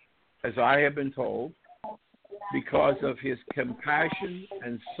that, as I have been told, because of his compassion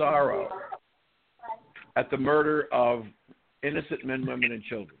and sorrow at the murder of innocent men, women, and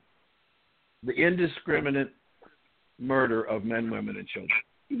children. The indiscriminate murder of men, women, and children.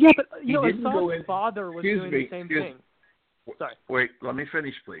 Yeah, but He didn't go Assad's in- father was Excuse doing me, the same excuse- thing. Sorry. Wait, let me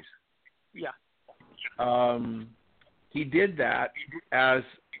finish, please. Yeah. He did that as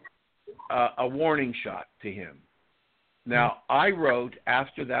a warning shot to him. Now, I wrote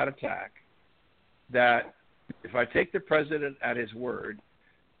after that attack that if I take the president at his word,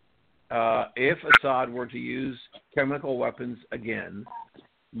 if Assad were to use chemical weapons again,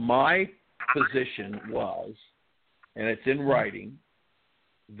 my position was, and it's in writing,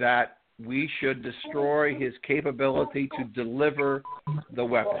 that we should destroy his capability to deliver the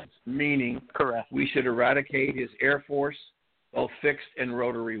weapons, meaning we should eradicate his Air Force, both fixed and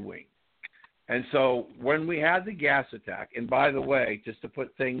rotary wing. And so when we had the gas attack, and by the way, just to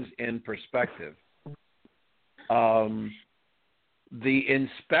put things in perspective, the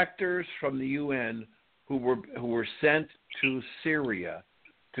inspectors from the UN who were sent to Syria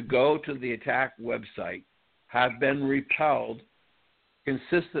to go to the attack website have been repelled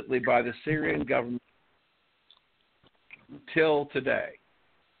consistently by the Syrian government till today.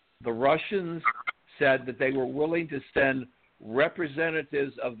 The Russians said that they were willing to send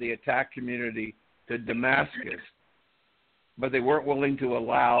representatives of the attack community to Damascus, but they weren't willing to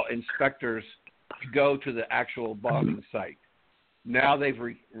allow inspectors to go to the actual bombing site. Now they've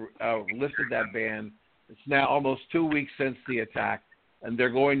lifted that ban. It's now almost 2 weeks since the attack, and they're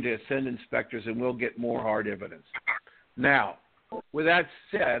going to send inspectors, and we'll get more hard evidence. Now, with that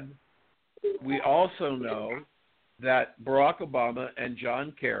said, we also know that Barack Obama and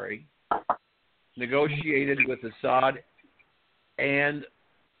John Kerry negotiated with Assad and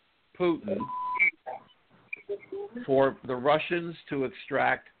Putin for the Russians to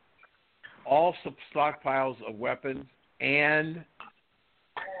extract all stockpiles of weapons and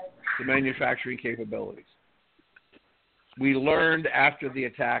the manufacturing capabilities. We learned after the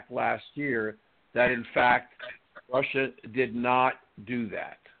attack last year that, in fact, Russia did not do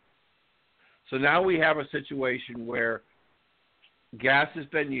that. So now we have a situation where gas has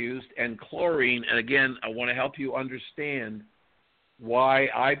been used and chlorine, and again, I want to help you understand why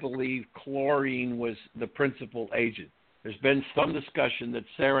I believe chlorine was the principal agent. There's been some discussion that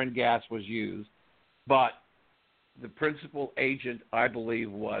sarin gas was used, but the principal agent, I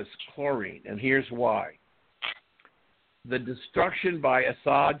believe, was chlorine, and here's why. The destruction by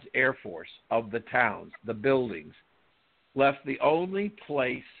Assad's Air Force of the towns, the buildings, left the only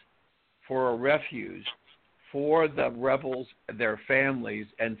place for a refuge for the rebels, their families,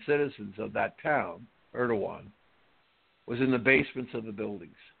 and citizens of that town, Erdogan, was in the basements of the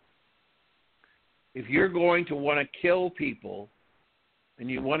buildings. If you're going to want to kill people and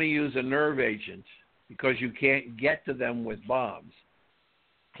you want to use a nerve agent because you can't get to them with bombs,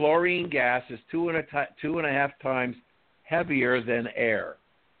 chlorine gas is 2.5 times heavier than air.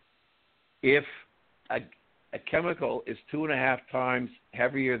 If a chemical is 2.5 times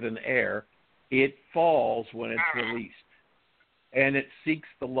heavier than air, it falls when it's released, and it seeks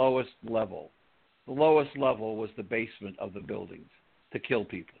the lowest level. The lowest level was the basement of the buildings to kill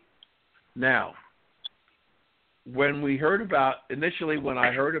people. Now, when I heard about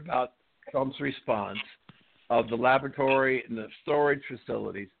Trump's response of the laboratory and the storage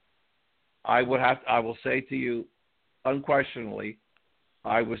facilities, I will say to you, unquestionably,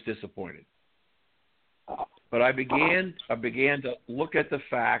 I was disappointed. But I began to look at the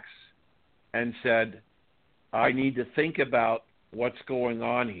facts and said, I need to think about what's going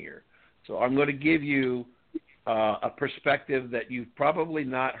on here. So I'm going to give you a perspective that you've probably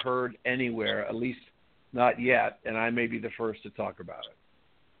not heard anywhere, at least not yet, and I may be the first to talk about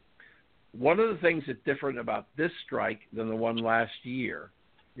it. One of the things that's different about this strike than the one last year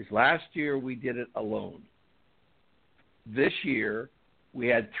is last year we did it alone. This year we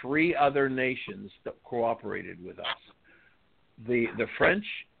had 3 other nations that cooperated with us. The French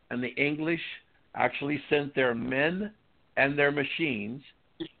and the English actually sent their men and their machines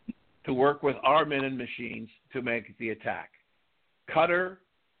to work with our men and machines to make the attack. Qatar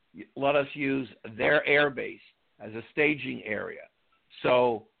let us use their air base as a staging area.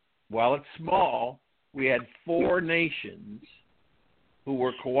 So while it's small, we had 4 nations who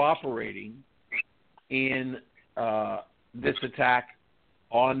were cooperating in this attack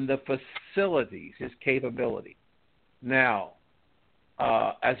on the facilities, his capability. Now,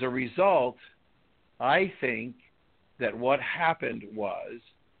 as a result, I think that what happened was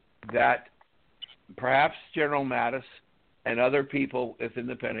that perhaps General Mattis and other people within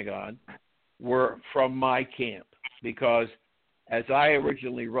the Pentagon were from my camp, because as I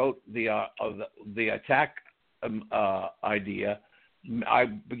originally wrote the attack idea, I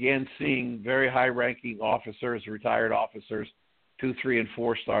began seeing very high-ranking officers, retired officers, 2, 3, and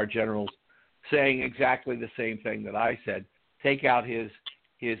 4-star generals, saying exactly the same thing that I said: take out his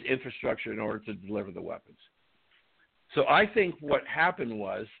infrastructure in order to deliver the weapons. So I think what happened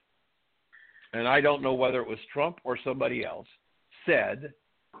was, and I don't know whether it was Trump or somebody else, said,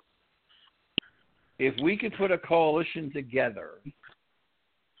 if we could put a coalition together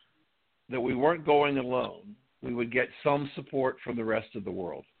that we weren't going alone, we would get some support from the rest of the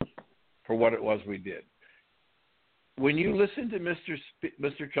world for what it was we did. When you listen to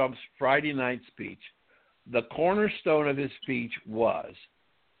Mr. Trump's Friday night speech, the cornerstone of his speech was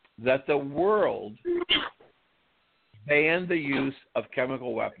that the world banned the use of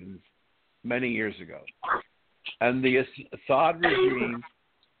chemical weapons many years ago. And the Assad regime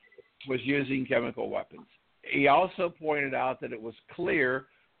was using chemical weapons. He also pointed out that it was clear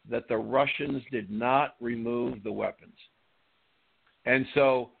that the Russians did not remove the weapons. And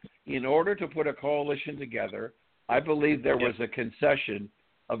so in order to put a coalition together, I believe there was a concession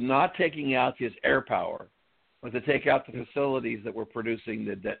of not taking out his air power, but to take out the facilities that were producing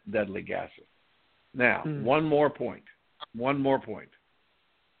the deadly gases. Now, one more point.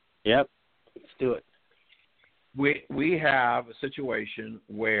 Yep, let's do it. We have a situation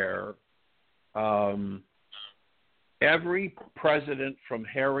where every president from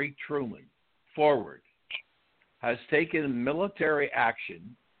Harry Truman forward has taken military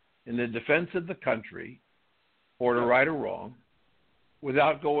action in the defense of the country, for to right or wrong,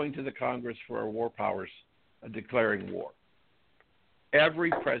 without going to the Congress for a war powers declaring war.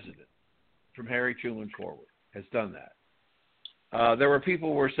 Every president from Harry Truman forward has done that. There were people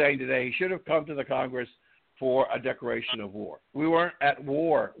who were saying today he should have come to the Congress for a declaration of war. We weren't at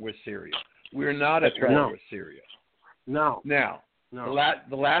war with Syria. We're not at war with Syria. No. Now,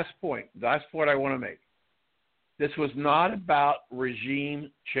 the last point I want to make. This was not about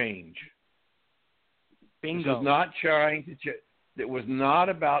regime change. Bingo. It was not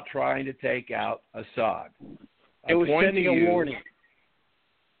about trying to take out Assad. It was sending a warning.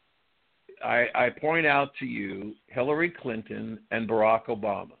 I point out to you Hillary Clinton and Barack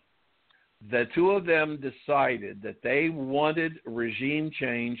Obama. The two of them decided that they wanted regime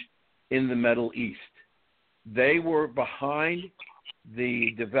change in the Middle East. They were behind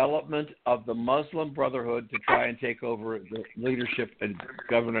the development of the Muslim Brotherhood to try and take over the leadership and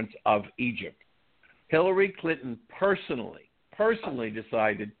governance of Egypt. Hillary Clinton personally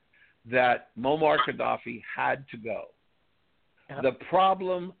decided that Muammar Gaddafi had to go. Yep. The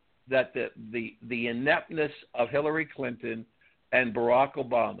problem that the ineptness of Hillary Clinton and Barack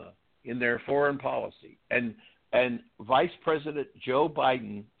Obama in their foreign policy, and Vice President Joe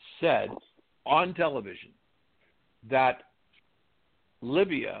Biden said on television that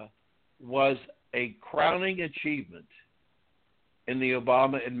Libya was a crowning achievement in the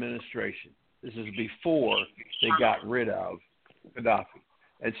Obama administration. This is before they got rid of Gaddafi.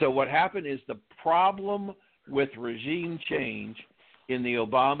 And so what happened is the problem with regime change in the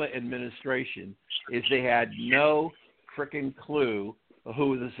Obama administration is they had no freaking clue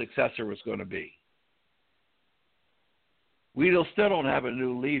who the successor was going to be. We still don't have a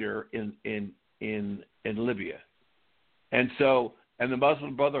new leader in Libya. And the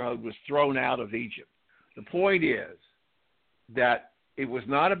Muslim Brotherhood was thrown out of Egypt. The point is that it was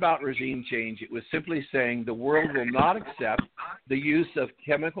not about regime change. It was simply saying the world will not accept the use of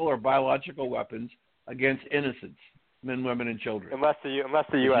chemical or biological weapons against innocents, men, women, and children. Unless the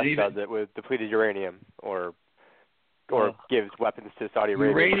U.S. does it with depleted uranium or gives weapons to Saudi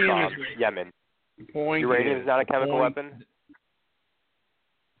Arabia, Yemen. Uranium is not a chemical weapon.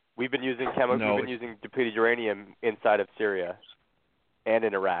 We've been using depleted uranium inside of Syria and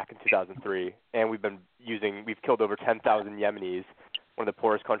in Iraq in 2003, and we've killed over 10,000 Yemenis, one of the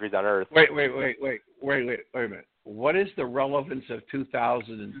poorest countries on earth. Wait a minute. What is the relevance of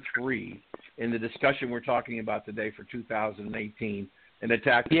 2003 in the discussion we're talking about today for 2018, an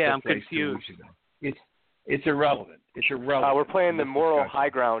attack that took place 2 weeks ago? It's irrelevant. It's irrelevant. We're playing the moral high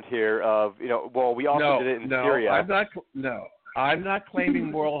ground here of, we also did it in Syria. I'm not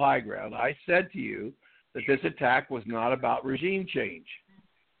claiming moral high ground. I said to you that this attack was not about regime change.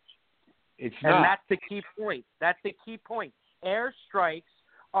 It's not. And that's the key point. Airstrikes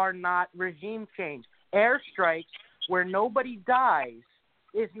are not regime change. Airstrikes where nobody dies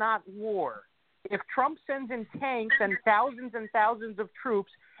is not war. If Trump sends in tanks and thousands of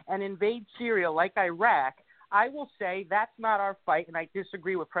troops and invades Syria like Iraq, I will say that's not our fight, and I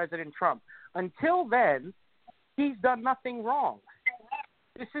disagree with President Trump. Until then, he's done nothing wrong.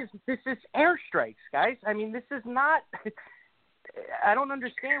 This is airstrikes, guys. I mean, this is not. I don't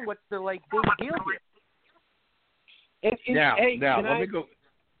understand what's the big deal here. Now, let me go.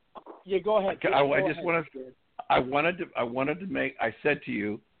 Yeah, go ahead. I wanted to make. I said to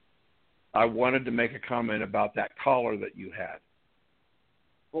you, I wanted to make a comment about that caller that you had.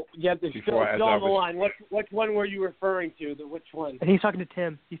 Well, yeah, there's still on the line. Which one were you referring to? Which one? And he's talking to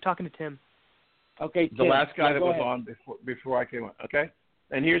Tim. Okay, Tim. The last guy that was ahead. on before I came on. Okay,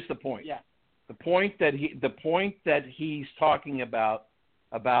 and here's the point. Yeah. The point that he's talking about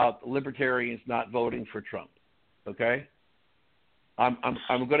libertarians not voting for Trump. Okay. I'm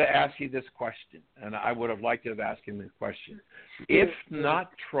going to ask you this question, and I would have liked to have asked him this question. If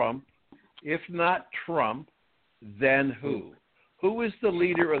not Trump, then who? Who is the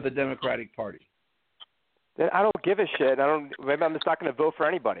leader of the Democratic Party? Then I don't give a shit. Maybe I'm just not going to vote for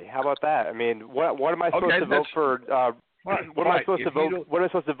anybody. How about that? I mean, what am I supposed to vote for? What am I supposed to vote? What am I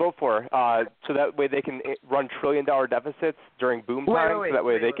supposed to vote for? So that way they can run $1 trillion deficits during boom time. So that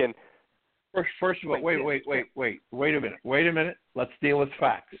way they can. First of all, wait a minute. Let's deal with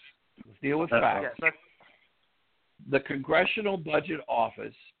facts. The Congressional Budget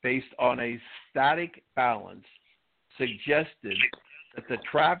Office, based on a static balance, suggested that the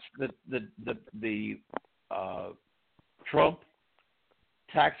Trump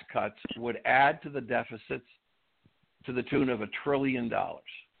tax cuts would add to the deficits to the tune of $1 trillion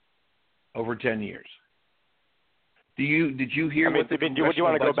over 10 years. Did you hear what the Congressional do you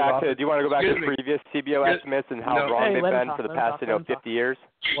want to go back Budget to Office- previous CBO estimates and how wrong they've been for the past 50 years?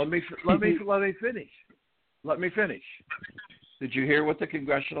 Let me finish. Did you hear what the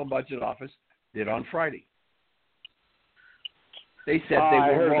Congressional Budget Office did on Friday? They said they were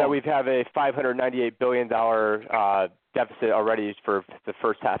I heard wrong. that we have a $598 billion deficit already for the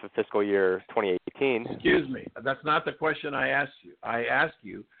first half of fiscal year 2018. Excuse me. That's not the question I asked you. I asked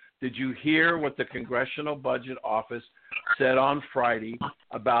you, did you hear what the Congressional Budget Office said on Friday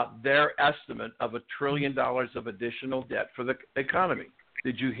about their estimate of $1 trillion of additional debt for the economy?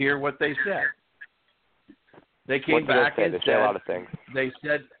 Did you hear what they said? They came back and said a lot of things. They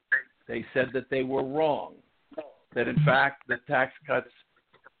said that they were wrong. That in fact the tax cuts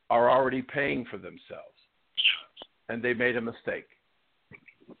are already paying for themselves, and they made a mistake.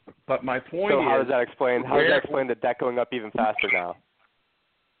 But my point so is, how does that explain the debt going up even faster now?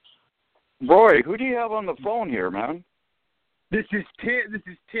 Rory, who do you have on the phone here, man? This is Tim. This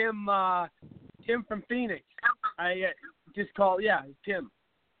is Tim. Tim from Phoenix. I just called. Yeah, Tim.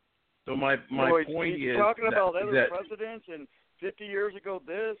 So my point you're is talking about other that presidents and 50 years ago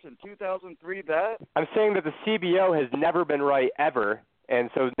this and 2003 that. I'm saying that the CBO has never been right ever,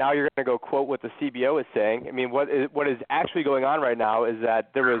 and so now you're going to go quote what the CBO is saying. I mean, what is actually going on right now is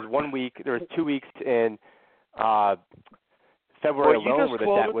that there was 2 weeks in February alone where the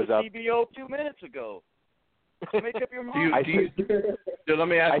debt was up. You just quoted the CBO 2 minutes ago. Make up your mind. Let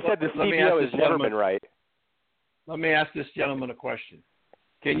me ask. I said the CBO has never been right. Let me ask this gentleman a question.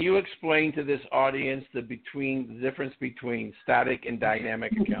 Can you explain to this audience the difference between static and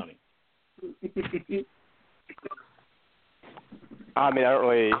dynamic accounting? I mean, I don't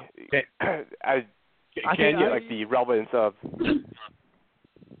really. I can't get like the relevance of.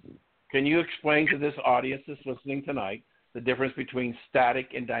 Can you explain to this audience that's listening tonight the difference between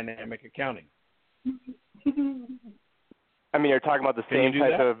static and dynamic accounting? I mean, you're talking about the same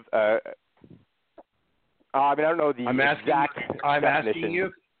type of. I mean, I don't know the exact definition. I'm asking you.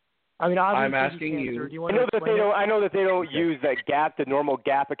 I'm asking you. I know that they don't use that GAAP, the normal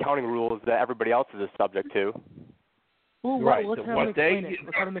GAAP accounting rules that everybody else is subject to. Well, right. Let's have them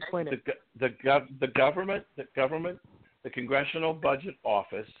explain it. The government, the Congressional Budget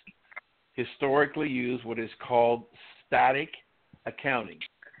Office, historically used what is called static accounting.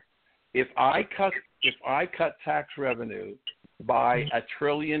 If I cut tax revenue by $1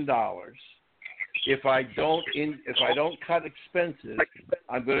 trillion, if I don't cut expenses,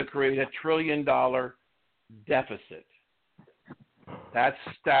 I'm going to create $1 trillion deficit. That's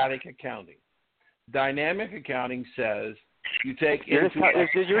static accounting. Dynamic accounting says you take you're into account.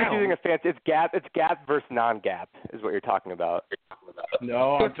 You're using a fancy. It's GAAP versus non-GAAP is what you're talking about.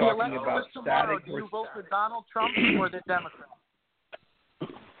 No, I'm talking about static. Do you vote for Donald Trump or the Democrat?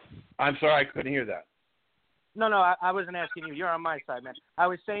 I'm sorry, I couldn't hear that. No, I wasn't asking you. You're on my side, man. I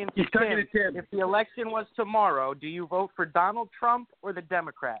was saying to Tim, if the election was tomorrow, do you vote for Donald Trump or the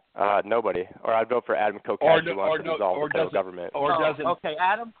Democrat? Nobody. Or I'd vote for Adam Kokesh who wants to dissolve the federal government. Okay,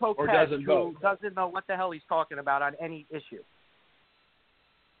 Adam Kokesh who doesn't know what the hell he's talking about on any issue.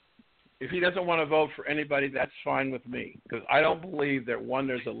 If he doesn't want to vote for anybody, that's fine with me. Because I don't believe that, one,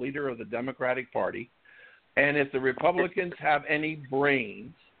 there's a leader of the Democratic Party. And if the Republicans have any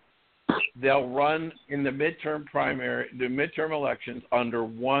brains, they'll run in the midterm elections under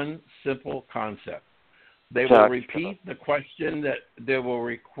one simple concept. They will repeat the question they will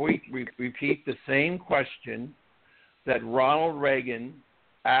repeat the same question that Ronald Reagan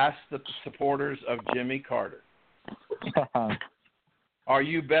asked the supporters of Jimmy Carter. Are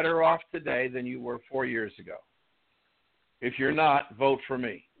you better off today than you were 4 years ago? If you're not, vote for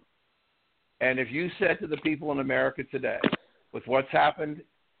me. And if you said to the people in America today, with what's happened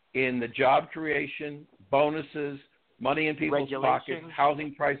in the job creation, bonuses, money in people's pockets,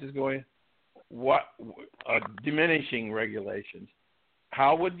 housing prices going, diminishing regulations,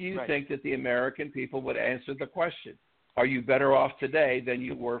 how would you think that the American people would answer the question? Are you better off today than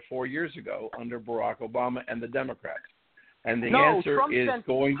you were 4 years ago under Barack Obama and the Democrats? And the answer is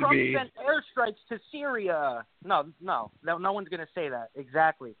going to be... Trump sent airstrikes to Syria. No one's going to say that.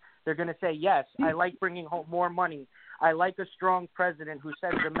 Exactly. They're going to say, yes, I like bringing home more money. I like a strong president who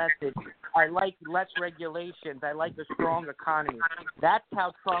sends a message. I like less regulations. I like a strong economy. That's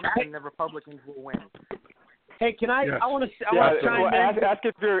how Trump and the Republicans will win. Hey, can I? Yes. I want to chime in. Ask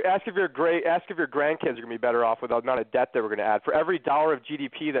if your grandkids are going to be better off with the amount of debt that we're going to add. For every dollar of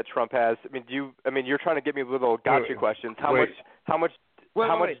GDP that Trump has, you're trying to give me little gotcha questions. How much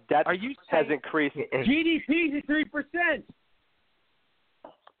debt has increased? GDP is 3%.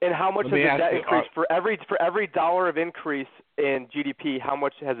 And how much has the debt increased? For every dollar of increase in GDP, how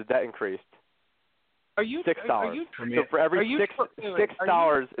much has the debt increased? Are you $6? So for every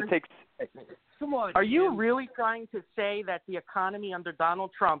 $6, it takes. Come on. Are you really trying to say that the economy under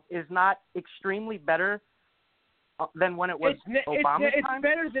Donald Trump is not extremely better than when it was Obama's time? It's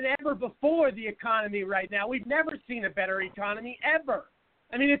better than ever before the economy right now. We've never seen a better economy ever.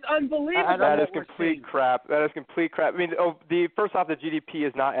 I mean, it's unbelievable. That is complete crap. That is complete crap. I mean, first off, the GDP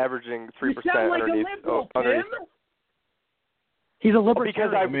is not averaging 3%. You sound like a liberal, Tim. He's a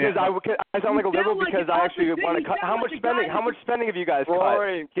libertarian. I sound like a liberal because I actually want to cut. How much spending have you guys cut?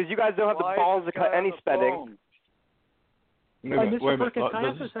 Because you guys don't have the balls to cut any spending. Mr. Perkins, can I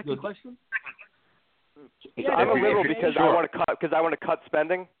ask a second question? I'm a liberal because I want to cut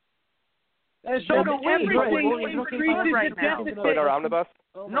spending. So everything increases the deficit. Our omnibus.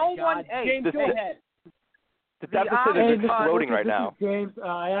 No one. James, go ahead. The deficit is exploding right now. James,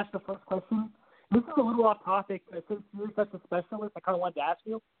 I asked the first question. This is a little off topic, but since you're such a specialist, I kind of wanted to ask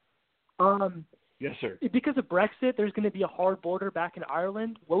you. Yes, sir. Because of Brexit, there's going to be a hard border back in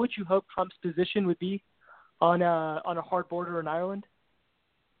Ireland. What would you hope Trump's position would be on a hard border in Ireland?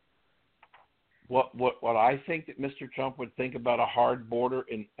 What I think that Mr. Trump would think about a hard border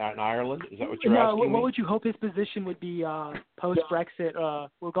in Ireland? Is that what you're asking me? What would you hope his position would be post-Brexit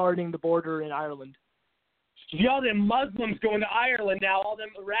regarding the border in Ireland? See all them Muslims going to Ireland now, all them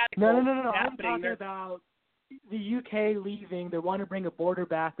radicals. No. I'm talking about the UK leaving. They want to bring a border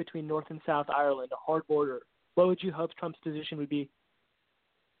back between North and South Ireland, a hard border. What would you hope Trump's position would be?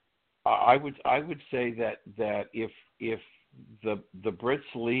 I would say that if the Brits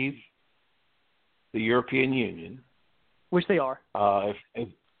leave the European Union, which they are, if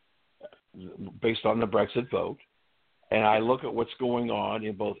based on the Brexit vote, and I look at what's going on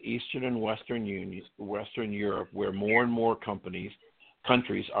in both Eastern and Western Europe, where more and more countries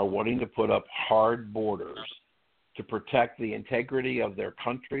are wanting to put up hard borders to protect the integrity of their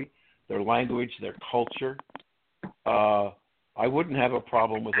country, their language, their culture. I wouldn't have a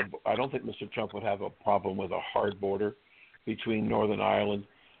problem I don't think Mr. Trump would have a problem with a hard border between Northern Ireland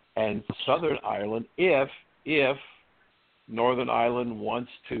and Southern Ireland if Northern Ireland wants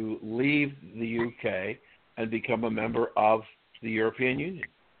to leave the UK and become a member of the European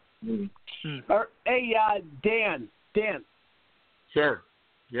Union. Hey, Dan. Sure.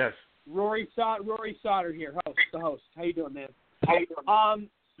 Yes. Rory Sauter here, the host. How you doing, man?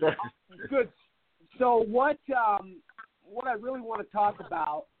 Good. So what I really want to talk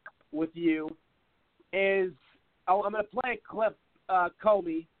about with you is I'm going to play a clip.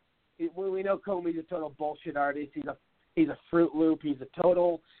 Comey. We know Comey's a total bullshit artist. He's a Fruit Loop. He's a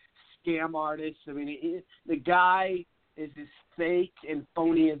total scam artist. I mean, the guy is as fake and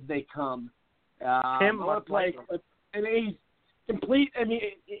phony as they come. I want to play, and he's complete. I mean,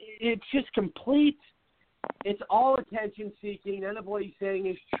 it's just complete. It's all attention seeking. None of what he's saying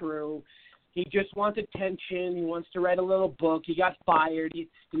is true. He just wants attention. He wants to write a little book. He got fired.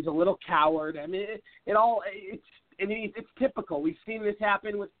 He's a little coward. I mean, it's typical. We've seen this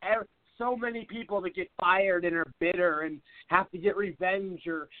happen with so many people that get fired and are bitter and have to get revenge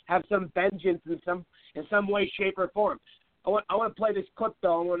or have some vengeance in some way, shape, or form. I want to play this clip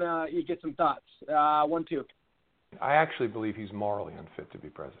though. I want you get some thoughts. 1, 2. I actually believe he's morally unfit to be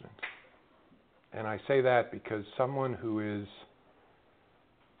president, and I say that because someone who is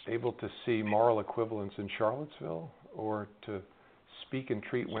able to see moral equivalence in Charlottesville, or to speak and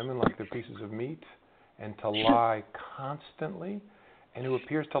treat women like they're pieces of meat, and to lie constantly, and who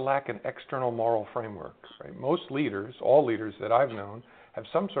appears to lack an external moral framework. Right? Most leaders, all leaders that I've known, have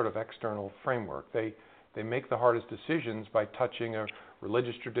some sort of external framework. They make the hardest decisions by touching a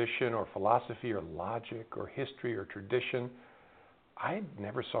religious tradition or philosophy or logic or history or tradition. I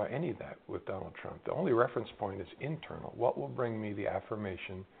never saw any of that with Donald Trump. The only reference point is internal. What will bring me the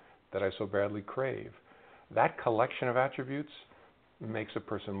affirmation that I so badly crave? That collection of attributes makes a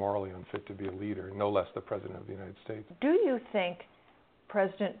person morally unfit to be a leader, no less the President of the United States. Do you think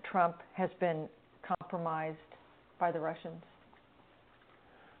President Trump has been compromised by the Russians?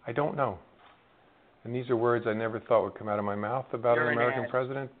 I don't know. And these are words I never thought would come out of my mouth about an American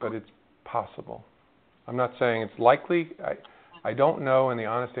president, but it's possible. I'm not saying it's likely. I don't know, and the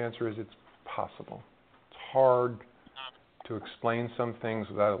honest answer is it's possible. It's hard to explain some things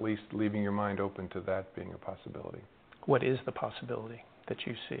without at least leaving your mind open to that being a possibility. What is the possibility that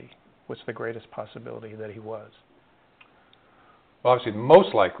you see? What's the greatest possibility that he was? Well, obviously, the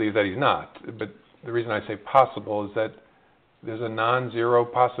most likely is that he's not. But the reason I say possible is that there's a non-zero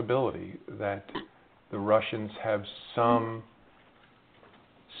possibility that the Russians have some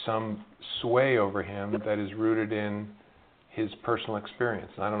sway over him that is rooted in his personal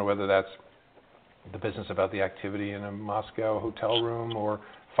experience. And I don't know whether that's the business about the activity in a Moscow hotel room or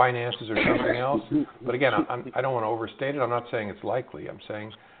finances or something else. But again, I don't want to overstate it. I'm not saying it's likely. I'm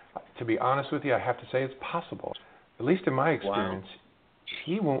saying, to be honest with you, I have to say it's possible. At least in my experience,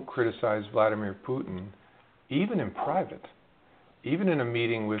 he won't criticize Vladimir Putin, even in private. Even in a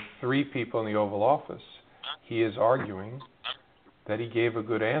meeting with 3 people in the Oval Office, he is arguing that he gave a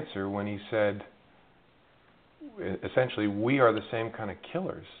good answer when he said, essentially, we are the same kind of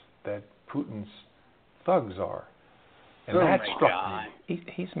killers that Putin's thugs are. And that struck me.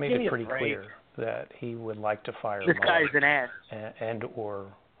 He's made it pretty clear that he would like to fire this guy's an ass. and or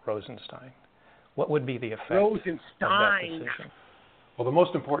Rosenstein. What would be the effect Rosenstein. of that decision? Well, the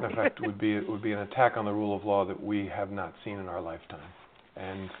most important effect would be an attack on the rule of law that we have not seen in our lifetime.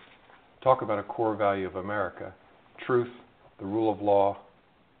 And talk about a core value of America: truth, the rule of law,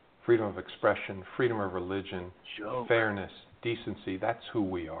 freedom of expression, freedom of religion, fairness, decency. That's who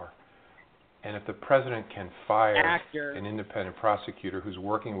we are. And if the president can fire an independent prosecutor who's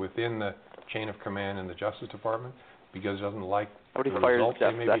working within the chain of command in the Justice Department because he doesn't like the result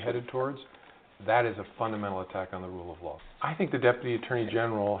they may be headed towards, that is a fundamental attack on the rule of law. I think the Deputy Attorney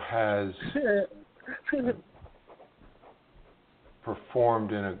General has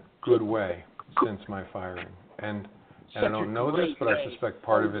performed in a good way since my firing. And I don't know this, but I suspect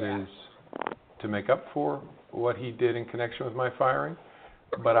part of it is to make up for what he did in connection with my firing.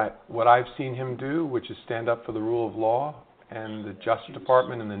 But what I've seen him do, which is stand up for the rule of law and the Justice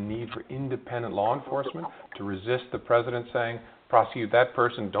Department and the need for independent law enforcement to resist the president saying, prosecute that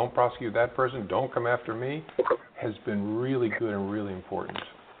person, don't prosecute that person, don't come after me, has been really good and really important.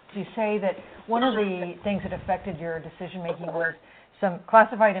 You say that one of the things that affected your decision-making was some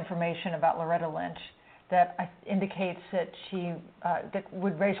classified information about Loretta Lynch that indicates that she that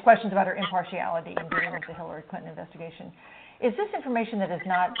would raise questions about her impartiality in dealing with the Hillary Clinton investigation. Is this information that has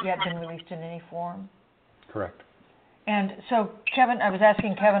not yet been released in any form? Correct. And so, Kevin, I was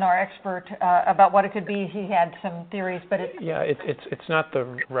asking Kevin, our expert, about what it could be. He had some theories, but it's not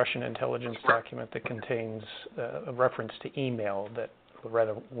the Russian intelligence document that contains a reference to email that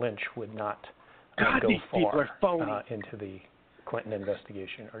Loretta Lynch would not go far into the Clinton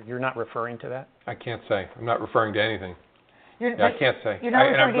investigation. Or you're not referring to that? I can't say. I'm not referring to anything. I can't say. You're not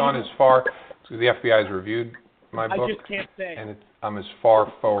and I've gone as far, because the FBI has reviewed my book. I just can't say. And I'm as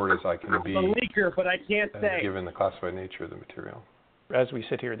far forward as I can be. I'm a leaker, but I can't say. Given the classified nature of the material. As we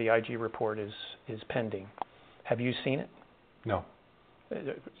sit here, the IG report is pending. Have you seen it? No.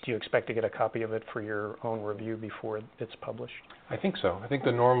 Do you expect to get a copy of it for your own review before it's published? I think so. I think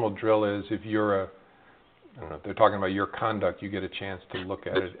the normal drill is if you're I don't know, if they're talking about your conduct, you get a chance to look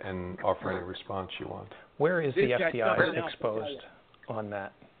at it and offer any response you want. Where is the FBI exposed on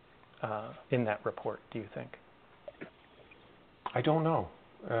that, in that report, do you think? I don't know.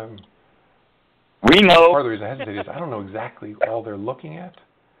 We know. Part of the reason I hesitate is I don't know exactly all they're looking at.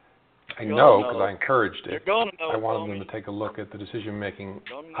 I know because I encouraged it. I wanted them to take a look at the decision-making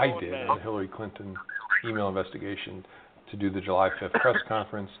I did in the Hillary Clinton email investigation to do the July 5th press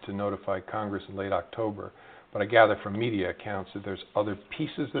conference to notify Congress in late October. But I gather from media accounts that there's other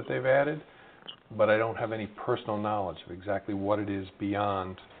pieces that they've added, but I don't have any personal knowledge of exactly what it is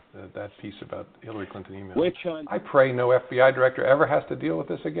beyond that piece about Hillary Clinton email. Which one? I pray no FBI director ever has to deal with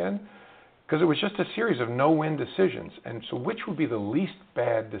this again, because it was just a series of no-win decisions. And so which would be the least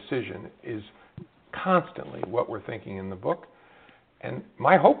bad decision is constantly what we're thinking in the book. And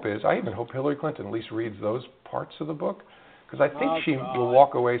my hope is, I even hope Hillary Clinton at least reads those parts of the book, because I think she will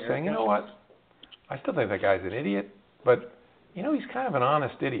walk away saying, you know what, I still think that guy's an idiot, but, you know, he's kind of an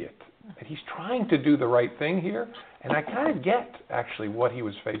honest idiot. And he's trying to do the right thing here, and I kind of get, actually, what he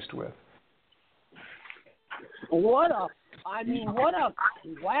was faced with. What a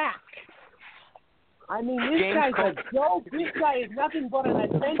whack. I mean, this guy's a joke. This guy is nothing but an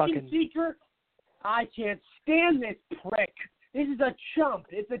attention seeker. I can't stand this prick. This is a chump.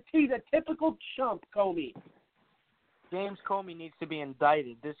 He's a typical chump, Comey. James Comey needs to be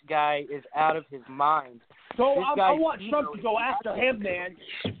indicted. This guy is out of his mind. So I want Trump to go after him, man.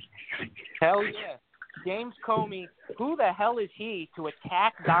 Hell yeah. James Comey, who the hell is he to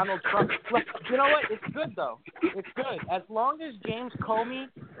attack Donald Trump? Look, you know what? It's good, though. It's good. As long as James Comey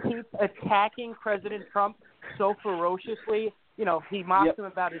keeps attacking President Trump so ferociously, you know, he mocks him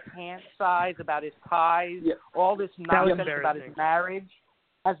about his hand size, about his ties, all this nonsense about his marriage.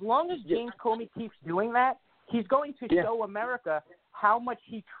 As long as James Comey keeps doing that, he's going to show America how much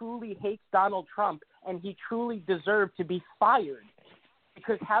he truly hates Donald Trump, and he truly deserves to be fired.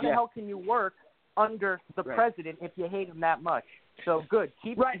 Because how the hell can you work under the president if you hate him that much? So good.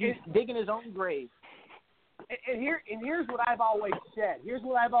 He's digging his own grave. And here's what I've always said.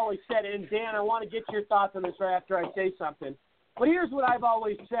 And Dan, I want to get your thoughts on this right after I say something. But here's what I've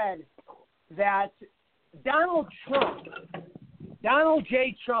always said, that Donald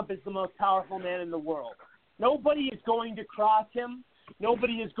J. Trump is the most powerful man in the world. Nobody is going to cross him.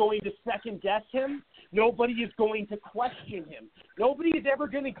 Nobody is going to second guess him. Nobody is going to question him. Nobody is ever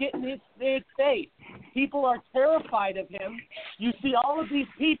going to get in his face. People are terrified of him. You see all of these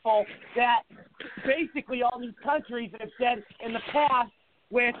people that basically all these countries have said in the past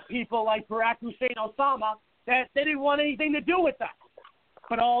with people like Barack Hussein Osama that they didn't want anything to do with us.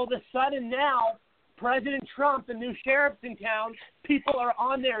 But all of a sudden now, President Trump, the new sheriff's in town, people are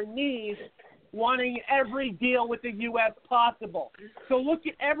on their knees wanting every deal with the U.S. possible. So look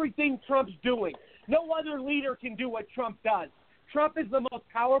at everything Trump's doing. No other leader can do what Trump does. Trump is the most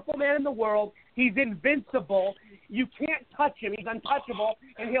powerful man in the world. He's invincible. You can't touch him. He's untouchable,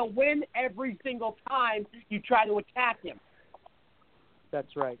 and he'll win every single time you try to attack him.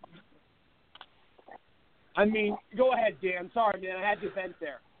 That's right. I mean, go ahead, Dan. Sorry, man. I had to vent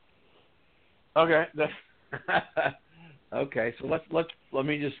there. Okay. Okay. So let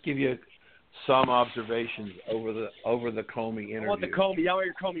me just give you some observations over the Comey interview. I want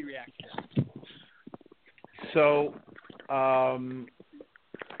your Comey reaction. So, I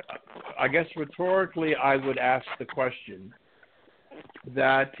guess rhetorically, I would ask the question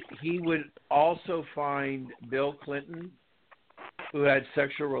that he would also find Bill Clinton, who had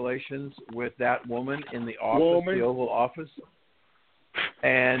sexual relations with that woman in the office, the Oval Office,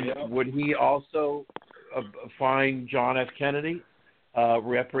 and would he also find John F. Kennedy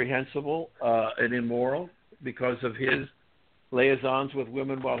reprehensible and immoral because of his liaisons with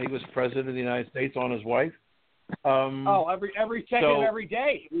women while he was president of the United States on his wife? Every second of every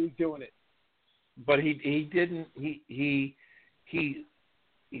day he was doing it. But he didn't. He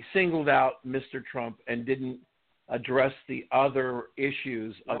singled out Mr. Trump and didn't address the other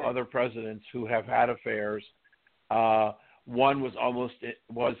issues of other presidents who have had affairs. One was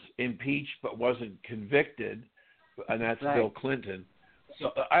impeached but wasn't convicted, and that's Bill Clinton.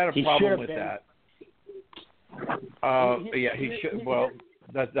 So I had a problem with that. He should. Well,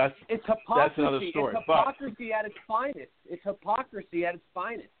 that's another story. It's hypocrisy at its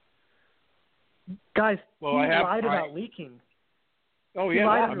finest. Guys, he lied about leaking. Oh yeah,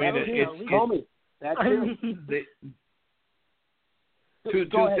 I mean Comey. That's two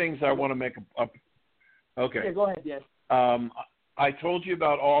things I want to make up. Okay. Yeah, go ahead, Dan. I told you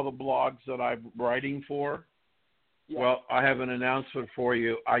about all the blogs that I'm writing for. Yeah. Well, I have an announcement for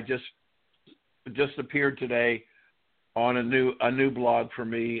you. I just appeared today on a new blog for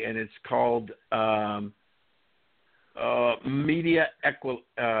me, and it's called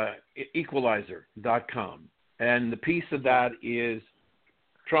MediaEqualizer.com. And the piece of that is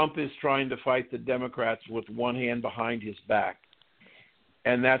Trump is trying to fight the Democrats with one hand behind his back.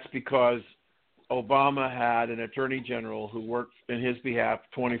 And that's because Obama had an attorney general who worked in his behalf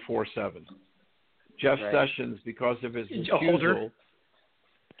 24/7. Jeff Sessions, because of his refusal,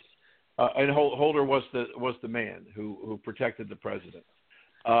 and Holder was the man who protected the president.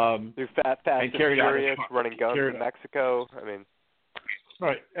 Through fast and furious, running guns in Mexico. I mean,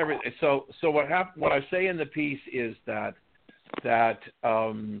 right. Everything. So what happened? What I say in the piece is that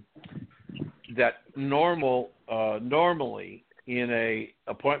normally in a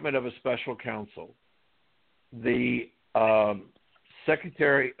appointment of a special counsel, the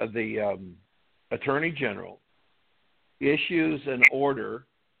secretary of the attorney general issues an order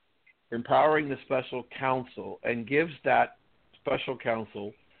empowering the special counsel and gives that special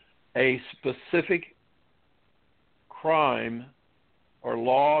counsel a specific crime or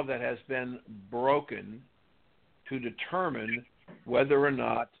law that has been broken to determine whether or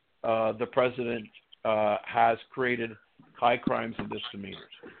not the president has created high crimes and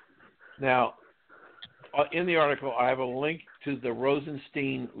misdemeanors. Now, in the article, I have a link to the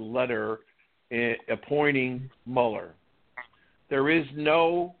Rosenstein letter appointing Mueller. There is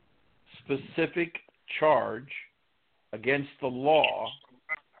no specific charge against the law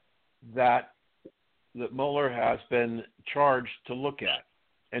that Mueller has been charged to look at.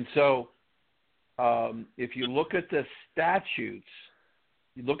 And so if you look at the statutes,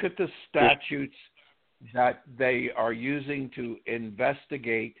 that they are using to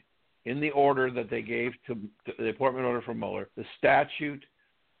investigate in the order that they gave to the appointment order from Mueller, the statute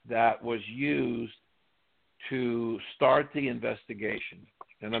that was used to start the investigation,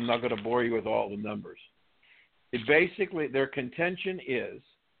 and I'm not going to bore you with all the numbers. It basically, their contention is,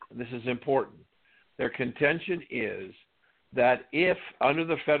 and this is important, their contention is that if, under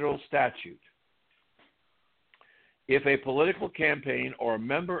the federal statute, if a political campaign or a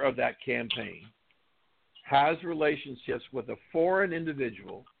member of that campaign has relationships with a foreign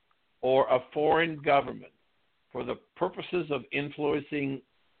individual or a foreign government for the purposes of influencing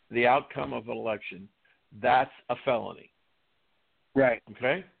the outcome of an election, that's a felony. Right.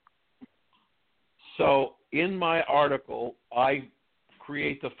 Okay? So in my article, I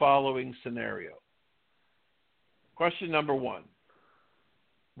create the following scenario. Question number 1.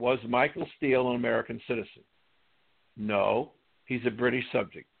 Was Michael Steele an American citizen? No, he's a British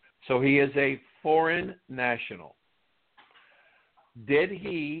subject. So he is a foreign national. Did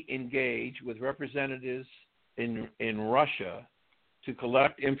he engage with representatives in Russia to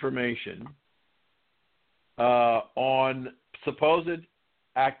collect information on supposed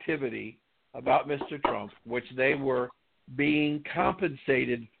activity about Mr. Trump, which they were being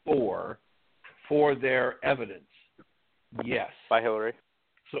compensated for their evidence? Yes. By Hillary.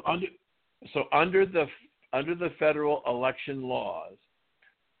 So under the federal election laws,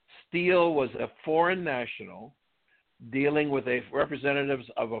 Steele was a foreign national dealing with representatives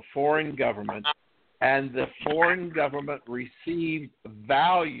of a foreign government, and the foreign government received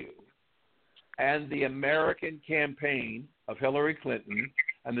value, and the American campaign of Hillary Clinton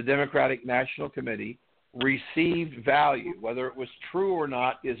and the Democratic National Committee received value. Whether it was true or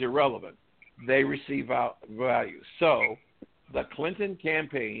not is irrelevant. They received value. So the Clinton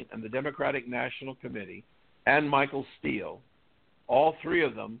campaign and the Democratic National Committee and Michael Steele, all three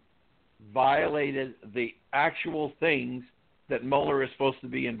of them, violated the actual things that Mueller is supposed to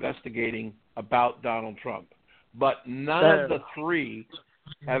be investigating about Donald Trump. But none of the three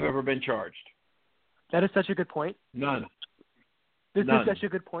have ever been charged. That is such a good point. None. This is such a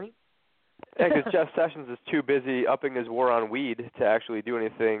good point. Yeah, because Jeff Sessions is too busy upping his war on weed to actually do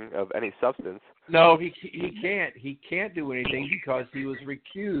anything of any substance. No, he can't. He can't do anything because he was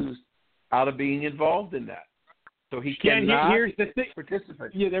recused out of being involved in that. So he cannot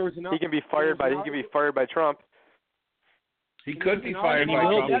participate. Yeah, there was He can be fired by Trump. He could be fired by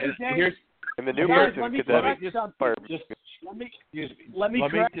Trump. And the new person could then be fired. Let me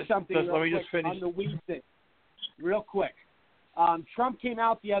correct something let me just finish on the weed thing, real quick. Trump came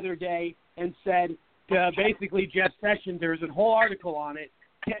out the other day and said to basically Jeff Sessions, there's a whole article on it,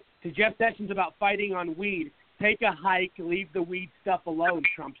 to Jeff Sessions about fighting on weed. Take a hike, leave the weed stuff alone,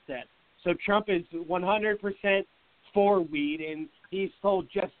 Trump said. So Trump is 100% for weed, and he's told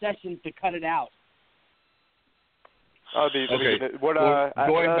Jeff Sessions to cut it out. Going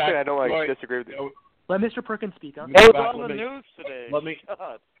back, I don't disagree with you. Let Mr. Perkins speak on. It was on the news today.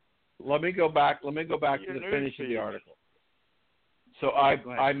 Let me go back to the finish of the article. So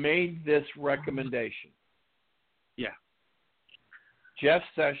I made this recommendation. Yeah. Jeff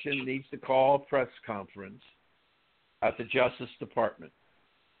Sessions needs to call a press conference at the Justice Department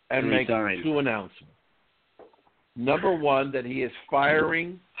and make 2 announcements. Number 1, that he is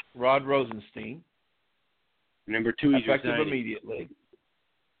firing Rod Rosenstein. Number 2, he's effective resigning immediately.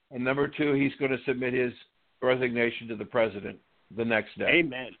 And number 2, he's going to submit his resignation to the president the next day.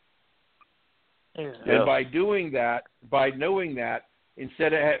 Amen. And by doing that, by knowing that,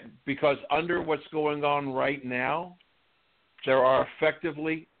 because under what's going on right now, there are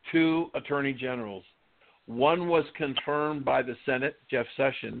effectively 2 attorney generals. One was confirmed by the Senate, Jeff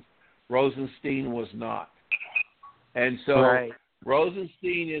Sessions. Rosenstein was not. And so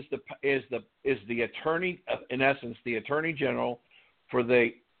Rosenstein is the attorney, in essence, the attorney general for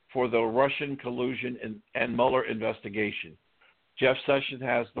the Russian collusion and Mueller investigation. Jeff Sessions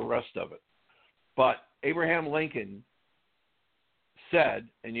has the rest of it. But Abraham Lincoln said,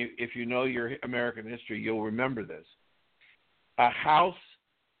 and if you know your American history, you'll remember this. A house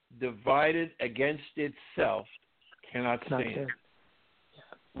divided against itself cannot stand.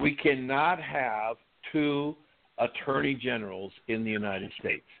 We cannot have two attorney generals in the United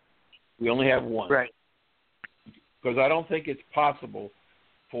States. We only have one. Right. Because I don't think it's possible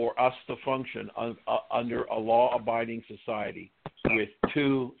for us to function under a law-abiding society with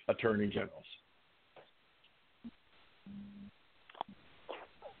two attorney generals.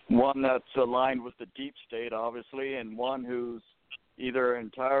 One that's aligned with the deep state, obviously, and one who's either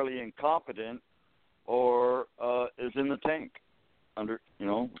entirely incompetent or is in the tank.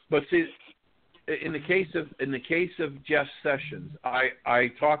 But see, in the case of Jeff Sessions,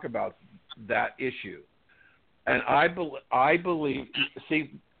 I talk about that issue, and I believe.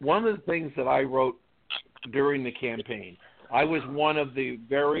 See, one of the things that I wrote during the campaign, I was one of the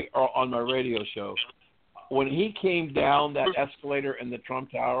on my radio show when he came down that escalator in the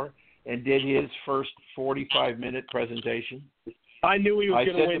Trump Tower and did his first 45-minute presentation. I knew he was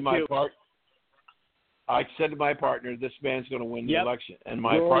going to win too. I said to my partner, "This man's going to win the election," and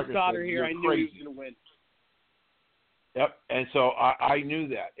my Rory partner Sauter said, here. "You're I knew crazy." he was going to win. Yep, and so I knew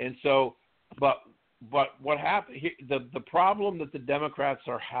that, and so, but what happened? The problem that the Democrats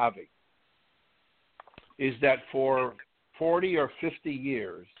are having is that for 40 or 50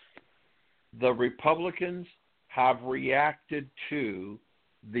 years, the Republicans have reacted to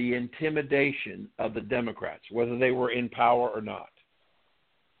the intimidation of the Democrats, whether they were in power or not.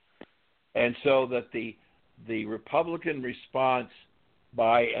 And so that the Republican response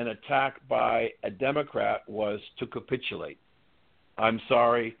by an attack by a Democrat was to capitulate. I'm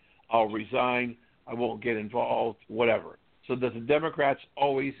sorry, I'll resign, I won't get involved, whatever. So that the Democrats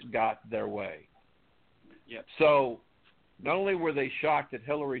always got their way. Yep. So not only were they shocked that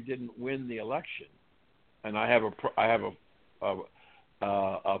Hillary didn't win the election, and I have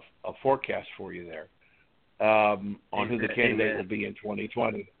a forecast for you there on who the candidate will be in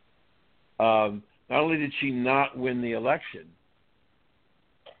 2020. Not only did she not win the election,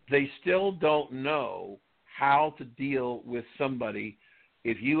 they still don't know how to deal with somebody.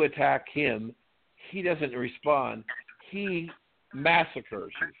 If you attack him, he doesn't respond. He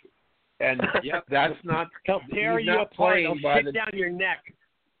massacres you. And that's not. He'll tear you apart. He'll shit down your neck.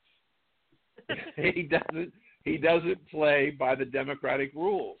 He doesn't play by the Democratic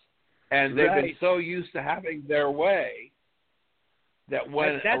rules, and they've been so used to having their way that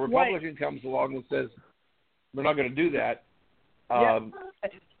when a Republican comes along and says, "We're not going to do that,"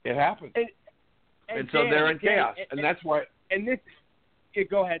 it happens. And so they're in chaos, and that's why. And this,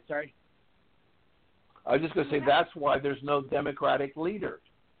 go ahead. Sorry. I was just going to say that's why there's no Democratic leader.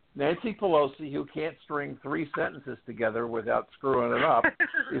 Nancy Pelosi, who can't string three sentences together without screwing it up,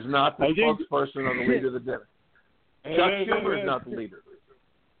 is not the spokesperson or the leader of the Democrats. Chuck Schumer is not the leader.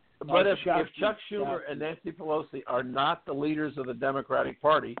 But if Chuck Schumer and Nancy Pelosi are not the leaders of the Democratic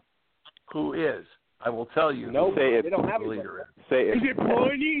Party, who is? I will tell you who they don't have the leader is. Say it. Is it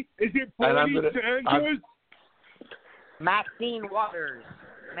Bernie? Is it Bernie Sanders? Maxine Waters.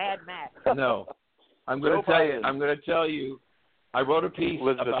 Mad Max. No. I'm going to tell you. I wrote a piece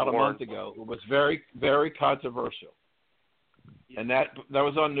about a month ago. It was very, very controversial. And that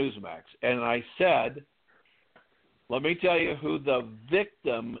was on Newsmax. And I said, let me tell you who the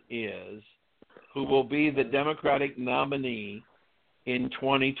victim is who will be the Democratic nominee in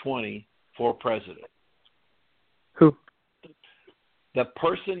 2020 for president. Who? The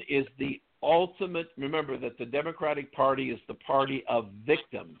person is the ultimate. Remember that the Democratic Party is the party of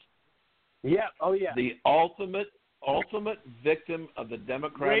victims. Yeah. Oh, yeah. The ultimate victim of the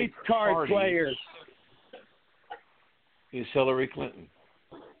Democratic Party players is Hillary Clinton.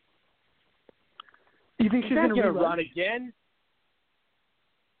 You think she's going to run again?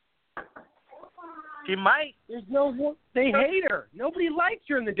 She might. They hate her. Nobody likes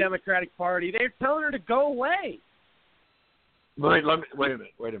her in the Democratic Party. They're telling her to go away. Wait a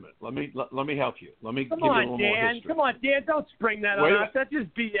minute. Let me help you. Let me give you a little more history. Come on, Dan. Don't spring that on us. That's just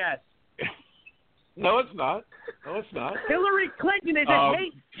BS. No, it's not. Hillary Clinton is a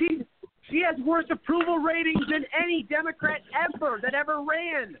hate. She has worse approval ratings than any Democrat ever that ever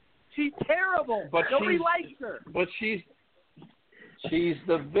ran. She's terrible. But nobody likes her. But she's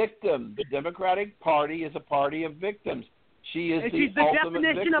the victim. The Democratic Party is a party of victims. She's the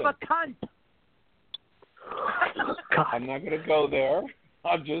definition victim. of a cunt. I'm not going to go there.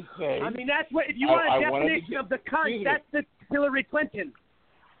 I'm just saying. I mean, that's what. If you want a definition of the cunt, that's the Hillary Clinton.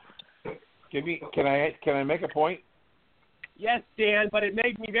 Can I make a point? Yes, Dan, but it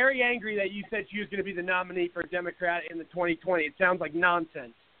made me very angry that you said she was going to be the nominee for Democrat in the 2020. It sounds like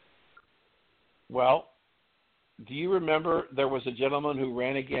nonsense. Well, do you remember there was a gentleman who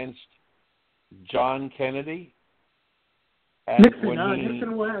ran against John Kennedy? And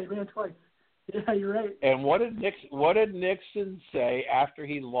Nixon ran twice. Yeah, you're right. And what did Nixon say after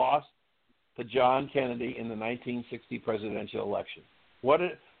he lost to John Kennedy in the 1960 presidential election? What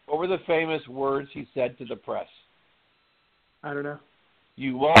were the famous words he said to the press? I don't know.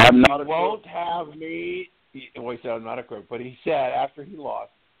 You won't have me. Well, he said, I'm not a crook, but he said after he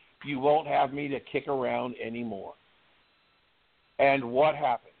lost, you won't have me to kick around anymore. And what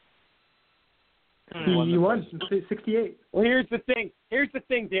happened? He won in 68. Well, here's the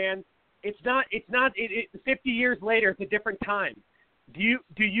thing, Dan. It's not. 50 years later, it's a different time. Do you,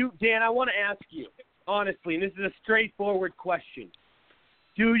 Dan? I want to ask you honestly, and this is a straightforward question.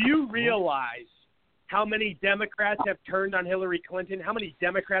 Do you realize how many Democrats have turned on Hillary Clinton? How many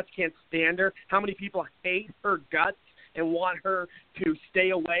Democrats can't stand her? How many people hate her guts and want her to stay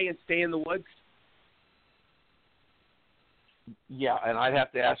away and stay in the woods? Yeah, and I'd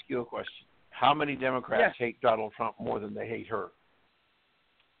have to ask you a question. How many Democrats hate Donald Trump more than they hate her?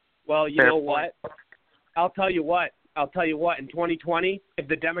 Well, you know what? I'll tell you what. In 2020, if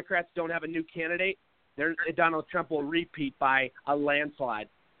the Democrats don't have a new candidate, Donald Trump will repeat by a landslide.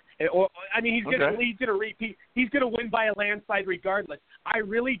 He's going to repeat. He's going to win by a landslide regardless. I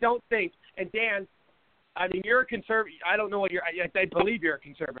really don't think. And Dan, I mean, you're a conservative. I don't know what you're. I believe you're a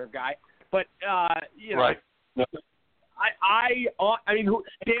conservative guy, but you know. Right. Dan,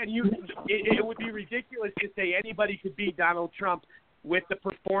 it would be ridiculous to say anybody could beat Donald Trump with the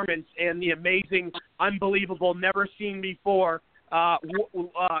performance and the amazing, unbelievable, never seen before a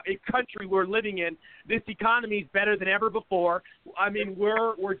country we're living in. This economy is better than ever before. I mean,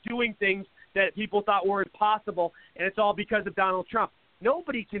 we're doing things that people thought were impossible, and it's all because of Donald Trump.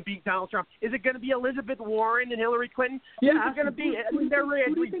 Nobody can beat Donald Trump. Is it going to be Elizabeth Warren and Hillary Clinton? Yeah, Who's it going to be? They're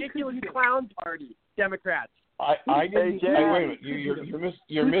a ridiculous clown party, Democrats. I didn't. Wait a minute.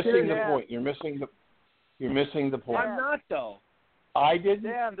 You're missing the point. You're missing the point. I'm not though. I didn't.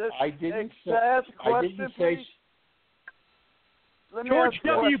 Dan, I didn't say. Ask a I question, didn't say. please? Let me George ask a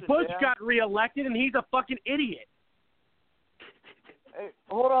W. question, Bush Dan. got reelected, and he's a fucking idiot. Hey,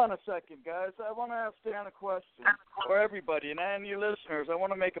 hold on a second, guys. I want to ask Dan a question, or everybody, and any listeners. I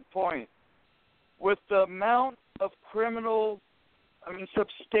want to make a point. With the amount of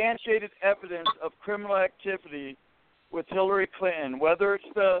substantiated evidence of criminal activity with Hillary Clinton, whether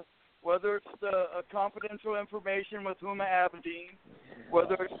it's the confidential information with Huma Abedin,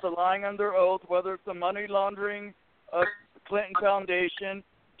 whether it's the lying under oath, whether it's the money laundering of Clinton Foundation,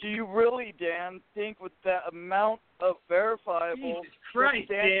 do you really, Dan, think with that amount of verifiable,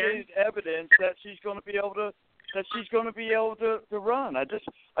 substantiated evidence that she's going to be able to run? I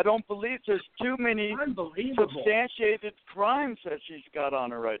don't believe there's too many substantiated crimes that she's got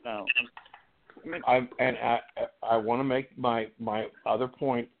on her right now. I want to make my other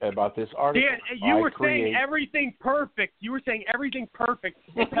point about this article. Dan, you were saying everything perfect.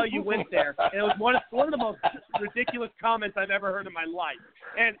 Until you went there. And it was one of the most ridiculous comments I've ever heard in my life.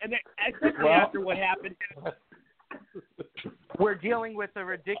 And especially after what happened. We're dealing with a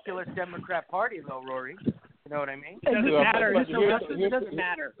ridiculous Democrat Party, though, Rory. You know what I mean? It doesn't matter. It doesn't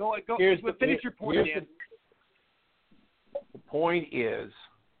matter. Go. Finish your point, Dan. The point is,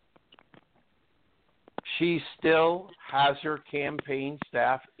 she still has her campaign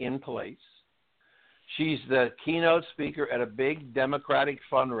staff in place. She's the keynote speaker at a big Democratic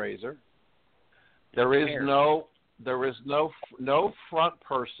fundraiser. There is no front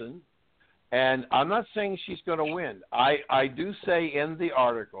person, and I'm not saying she's going to win. I do say in the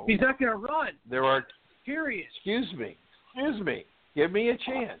article he's not going to run. There are. Serious. Excuse me. Give me a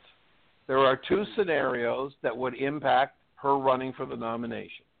chance. There are two scenarios that would impact her running for the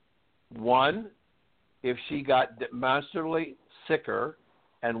nomination. One, if she got demonstrably sicker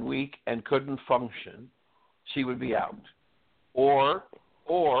and weak and couldn't function, she would be out. Or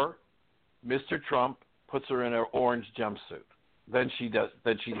Mr. Trump puts her in an orange jumpsuit. Then she does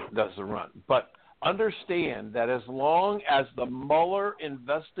the run. But understand that as long as the Mueller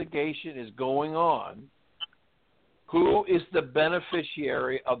investigation is going on, who is the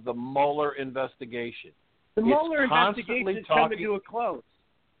beneficiary of the Mueller investigation? The Mueller investigation is coming to a close.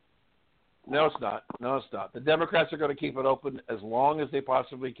 No, it's not. The Democrats are going to keep it open as long as they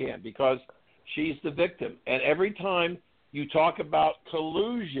possibly can because she's the victim. And every time you talk about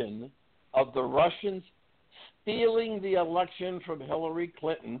collusion of the Russians stealing the election from Hillary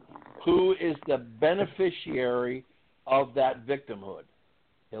Clinton, who is the beneficiary of that victimhood?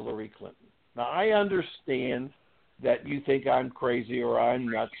 Hillary Clinton. Now, I understand that you think I'm crazy or I'm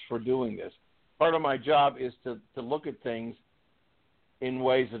nuts for doing this. Part of my job is to look at things in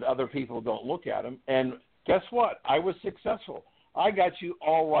ways that other people don't look at them. And Guess what? I was successful. I got you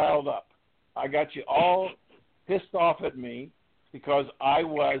all riled up. I got you all pissed off at me because I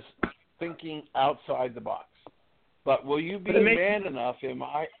was thinking outside the box. But will you be man enough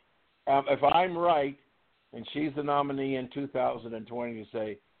if I'm right and she's the nominee in 2020 to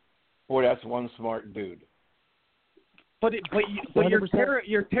say, boy, that's one smart dude? But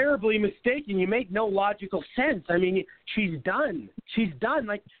you're terribly mistaken. You make no logical sense. I mean, she's done. She's done.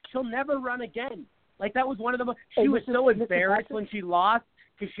 Like, she'll never run again. Like, that was one of the she was so embarrassed when she lost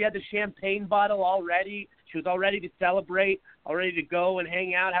because she had the champagne bottle all ready. She was all ready to celebrate, all ready to go and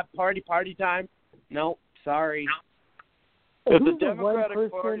hang out, have party time. No, sorry. Hey, who's the one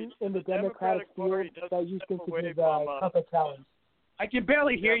person in the Democratic field that you think could give Trump a challenge? I can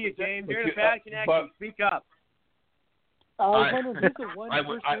barely hear you, James. You're in a bad connection. Speak up. I was wondering, who's the one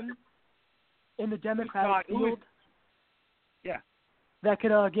person in the Democratic field that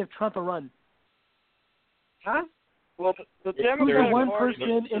could give Trump a run? Huh? Well, the Who's Democratic the one Party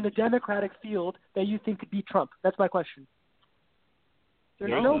person in the Democratic field that you think could beat Trump? That's my question.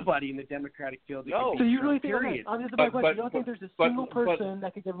 There's nobody in the Democratic field that could beat So you Trump, really think, period. that's my question, you don't think there's a single person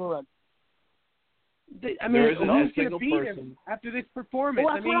that could give him a run? I mean, who's going to beat him after this performance?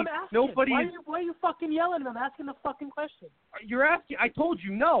 Well, that's what I'm asking. Nobody. Why are you fucking yelling at him? I'm asking the fucking question. You're asking. I told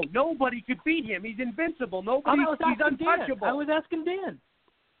you no. Nobody could beat him. He's invincible. Nobody. He's untouchable. I was asking Dan.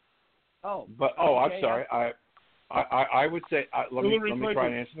 Oh. But I'm sorry. I would say let me try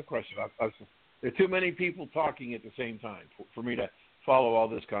and answer the question. There are too many people talking at the same time for me to follow all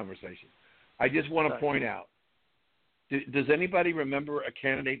this conversation. I just want to point out. Does anybody remember a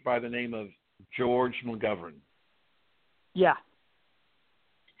candidate by the name of George McGovern? Yeah.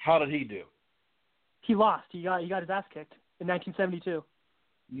 How did he do? He lost. He got his ass kicked in 1972.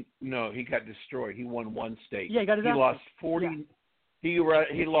 No, he got destroyed. He won one state. Yeah, he got his ass lost kicked. 40. Yeah.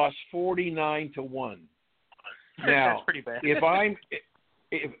 He lost 49-1. Now, that's pretty bad.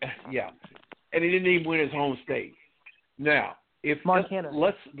 and he didn't even win his home state. Now, if Montana.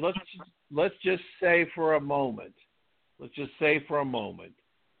 Let's just say for a moment.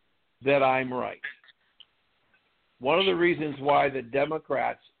 That I'm right. One of the reasons why the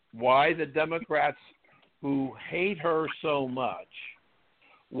Democrats who hate her so much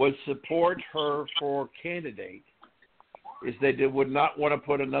would support her for candidate is they would not want to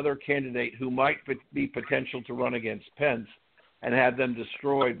put another candidate who might be potential to run against Pence and have them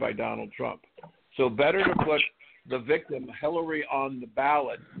destroyed by Donald Trump. So better to put the victim, Hillary, on the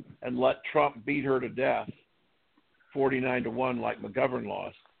ballot and let Trump beat her to death 49-1 like McGovern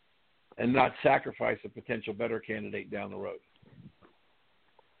lost, and not sacrifice a potential better candidate down the road.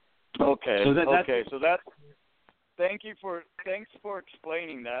 Okay. So that's thanks for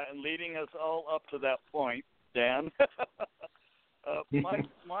explaining that and leading us all up to that point, Dan.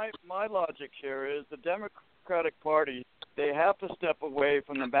 My logic here is the Democratic Party, they have to step away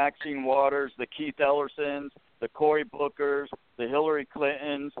from the Maxine Waters, the Keith Ellersons, the Cory Bookers, the Hillary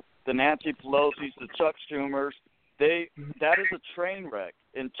Clintons, the Nancy Pelosi's, the Chuck Schumers. That is a train wreck.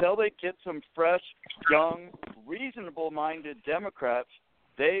 Until they get some fresh, young, reasonable-minded Democrats,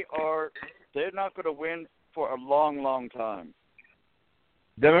 they're not going to win for a long, long time.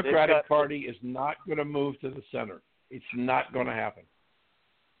 Democratic Party is not going to move to the center. It's not going to happen.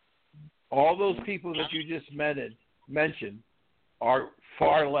 All those people that you just mentioned are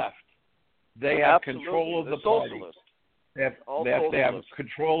far left. They have control of the party. They have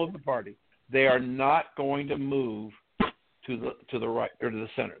control of the party. They are not going to move to the right or to the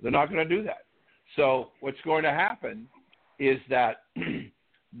center. They're not going to do that. So what's going to happen is that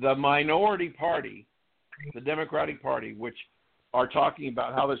the minority party, the Democratic Party, which are talking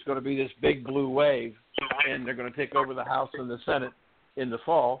about how there's going to be this big blue wave and they're going to take over the House and the Senate in the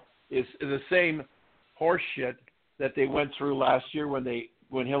fall, is the same horse shit that they went through last year when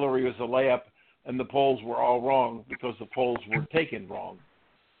Hillary was a layup and the polls were all wrong because the polls were taken wrong.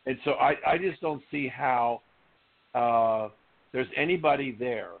 And so I just don't see how there's anybody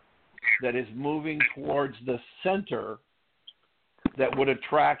there that is moving towards the center that would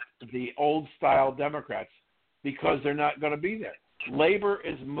attract the old-style Democrats because they're not going to be there. Labor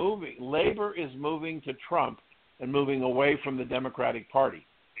is moving to Trump and moving away from the Democratic Party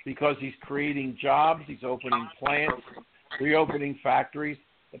because he's creating jobs, he's opening plants, reopening factories.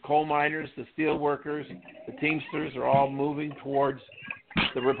 The coal miners, the steel workers, the Teamsters are all moving towards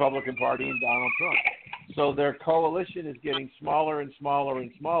the Republican Party and Donald Trump. So their coalition is getting smaller and smaller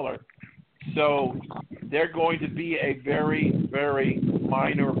and smaller. So they're going to be a very, very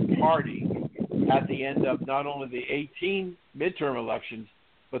minor party at the end of not only the 18 midterm elections,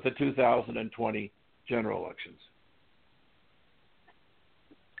 but the 2020 general elections.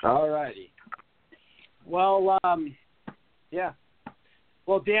 All righty. Well, yeah.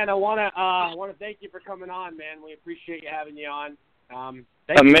 Well, Dan, I want to thank you for coming on, man. We appreciate you having you on.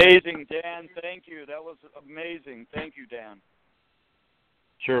 Amazing, Dan. Thank you. That was amazing. Thank you, Dan.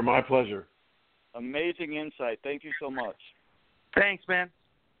 Sure, my pleasure. Amazing insight. Thank you so much. Thanks, man.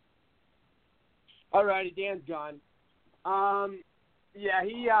 All righty, Dan's gone. Yeah,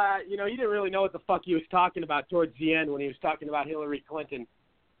 he didn't really know what the fuck he was talking about towards the end when he was talking about Hillary Clinton.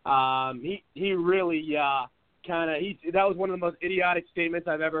 He really that was one of the most idiotic statements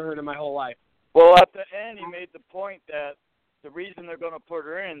I've ever heard in my whole life. Well, at the end, he made the point that the reason they're going to put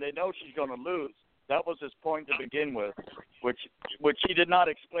her in, they know she's going to lose. That was his point to begin with, which he did not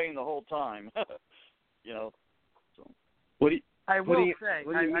explain the whole time. You know. So. I will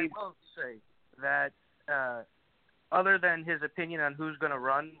say that other than his opinion on who's going to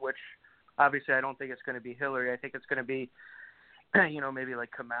run, which obviously I don't think it's going to be Hillary. I think it's going to be, maybe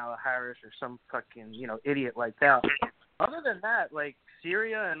like Kamala Harris or some fucking, idiot like that. Other than that, like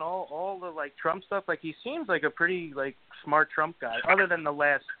Syria and all the like Trump stuff, like he seems like a pretty like smart Trump guy. Other than the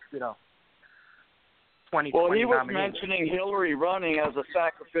last, 20. Well, he was nominations. mentioning Hillary running as a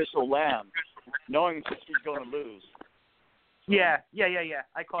sacrificial lamb, knowing that she's going to lose. Yeah.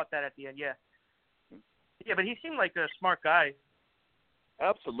 I caught that at the end. Yeah. Yeah, but he seemed like a smart guy.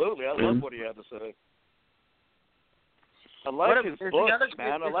 Absolutely, I love what he had to say. I like his books,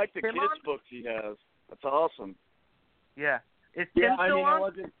 man. I like the kids' books he has. That's awesome. Yeah. Is Tim still on?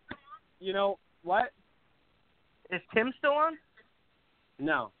 What? Is Tim still on?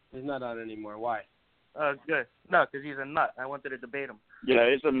 No, he's not on anymore. Why? Good. No, because he's a nut. I wanted to debate him. Yeah,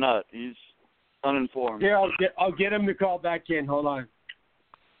 he's a nut. He's uninformed. Here, I'll get him to call back in. Hold on.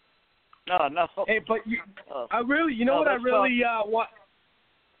 No. Hey, but I really, what I really want.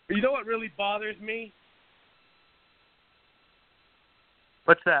 You know what really bothers me?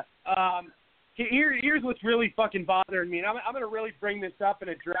 What's that? Here's what's really fucking bothering me, and I'm going to really bring this up and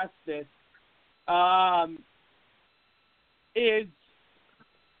address this. Is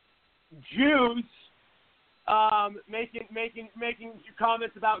Jews making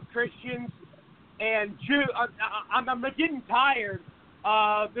comments about Christians and Jews? I'm getting tired.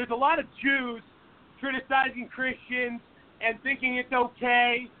 There's a lot of Jews criticizing Christians and thinking it's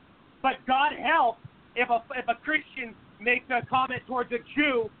okay, but God help if a Christian makes a comment towards a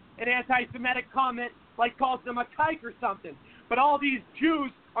Jew, an anti-Semitic comment, like calls them a kike or something. But all these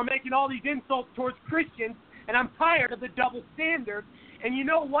Jews are making all these insults towards Christians, and I'm tired of the double standard. And you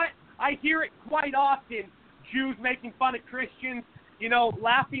know what? I hear it quite often, Jews making fun of Christians,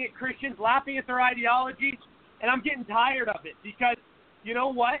 laughing at Christians, laughing at their ideology, and I'm getting tired of it because, you know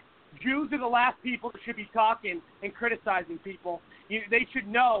what? Jews are the last people that should be talking and criticizing people. They should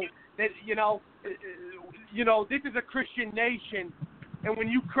know that, this is a Christian nation, and when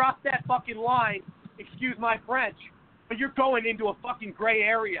you cross that fucking line, excuse my French, but you're going into a fucking gray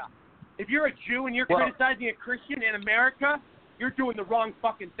area. If you're a Jew and you're criticizing a Christian in America, you're doing the wrong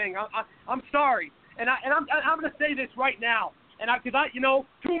fucking thing. I'm sorry, and I'm going to say this right now, and because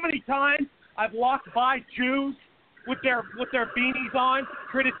too many times I've walked by Jews with their beanies on,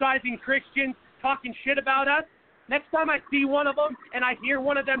 criticizing Christians, talking shit about us. Next time I see one of them and I hear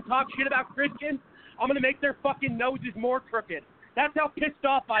one of them talk shit about Christians, I'm going to make their fucking noses more crooked. That's how pissed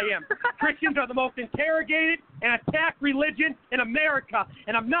off I am. Christians are the most interrogated and attacked religion in America,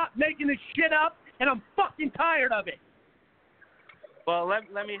 and I'm not making this shit up, and I'm fucking tired of it. Well,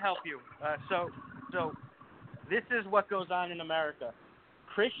 let me help you. So this is what goes on in America.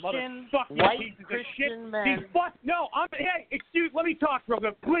 Christian, white Christian men. Let me talk real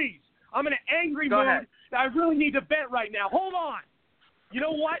good, please. I'm in an angry mood. Ahead. I really need to vent right now. Hold on. You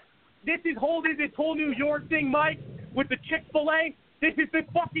know what? This whole New York thing, Mike, with the Chick-fil-A. This is the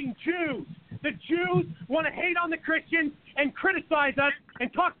fucking Jews. The Jews want to hate on the Christians and criticize us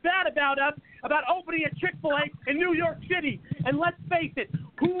and talk bad about us about opening a Chick-fil-A in New York City. And let's face it,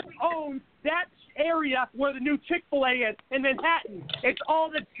 who owns that area where the new Chick-fil-A is in Manhattan? It's all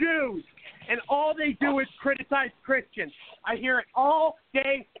the Jews. And all they do is criticize Christians. I hear it all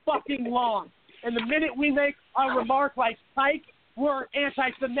day fucking long. And the minute we make a remark like kike, we're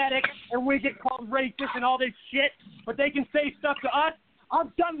anti-Semitic and we get called racist and all this shit, but they can say stuff to us,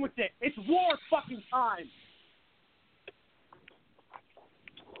 I'm done with it. It's war fucking time.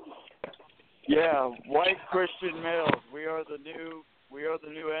 Yeah, white Christian males. We are the new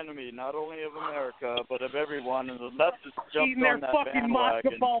enemy, not only of America, but of everyone. And the leftists jumped eating their on that fucking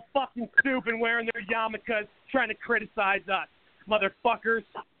bandwagon. matzo ball fucking soup and wearing their yarmulkes, trying to criticize us, motherfuckers.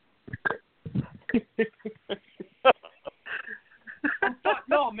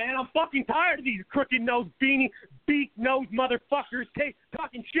 No, man, I'm fucking tired of these crooked-nosed, beak-nosed motherfuckers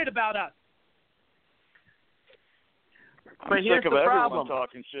talking shit about us. But I'm here's sick of the everyone problem.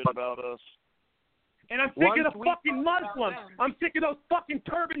 talking shit about us. And I'm sick of the fucking Muslims. I'm sick of those fucking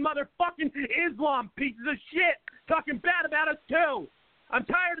turban motherfucking Islam pieces of shit talking bad about us too. I'm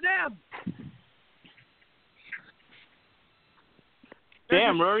tired of them.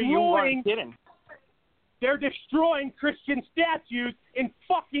 Damn, Rory, you weren't kidding. They're destroying Christian statues in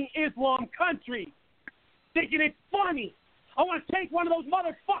fucking Islam countries, thinking it's funny. I want to take one of those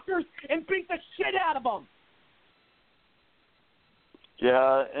motherfuckers and beat the shit out of them.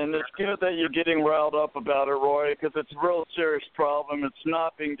 Yeah, and it's good that you're getting riled up about it, Roy, because it's a real serious problem. It's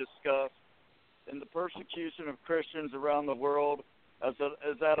not being discussed. And the persecution of Christians around the world is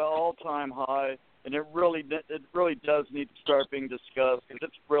at an all-time high, and it really does need to start being discussed, because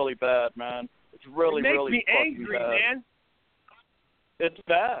it's really bad, man. It's really, it makes really me fucking angry, bad. man. It's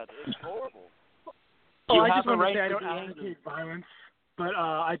bad. It's horrible. I just want to say I don't advocate violence, but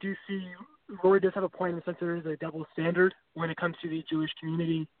I do see Rory does have a point in the sense there is a double standard when it comes to the Jewish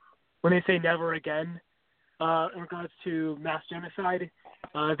community. When they say never again in regards to mass genocide,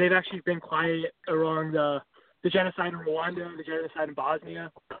 they've actually been quiet around the genocide in Rwanda and the genocide in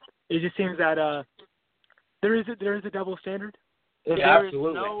Bosnia. It just seems that there is a double standard. Yeah,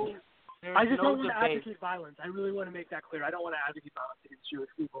 absolutely. I just don't want to advocate violence. I really want to make that clear. I don't want to advocate violence against Jewish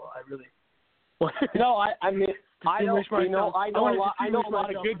people. I really. No, I know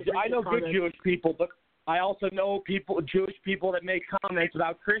good Jewish people, but I also know Jewish people that make comments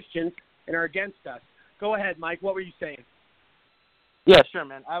about Christians and are against us. Go ahead, Mike. What were you saying? Yeah, sure,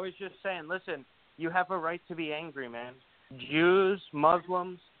 man. I was just saying, listen, you have a right to be angry, man. Jews,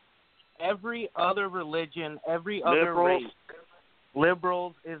 Muslims, every other religion, every other race,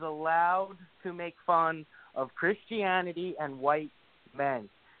 liberals is allowed to make fun of Christianity and white men.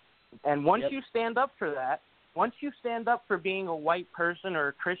 And once you stand up for that, once you stand up for being a white person or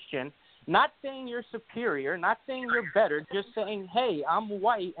a Christian, not saying you're superior, not saying you're better, just saying, hey, I'm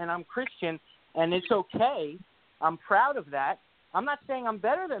white and I'm Christian and it's okay, I'm proud of that. I'm not saying I'm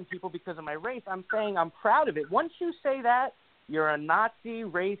better than people because of my race. I'm saying I'm proud of it. Once you say that, you're a Nazi,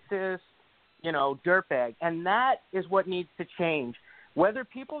 racist, dirtbag. And that is what needs to change. Whether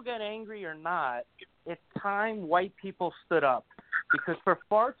people get angry or not, it's time white people stood up. Because for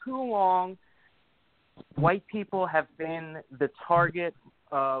far too long, white people have been the target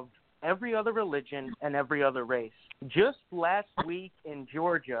of every other religion and every other race. Just last week in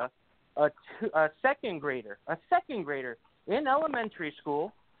Georgia, a second grader in elementary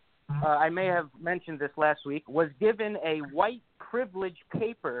school, I may have mentioned this last week, was given a white privilege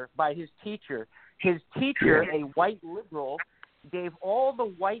paper by his teacher. His teacher, a white liberal, gave all the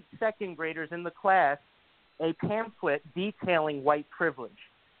white second graders in the class a pamphlet detailing white privilege.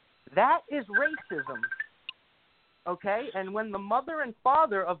 That is racism, okay? And when the mother and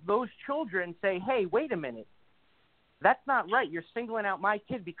father of those children say, hey, wait a minute, that's not right, you're singling out my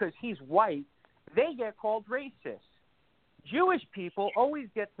kid because he's white, they get called racist. Jewish people always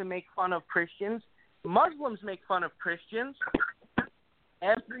get to make fun of Christians. Muslims make fun of Christians.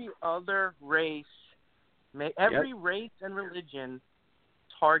 Every other race, every race and religion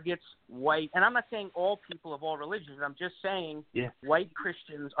targets white, and I'm not saying all people of all religions, I'm just saying white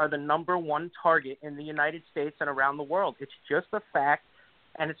Christians are the number one target in the United States and around the world. It's just a fact,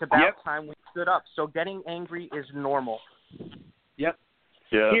 and it's about time we stood up. So getting angry is normal. Yep.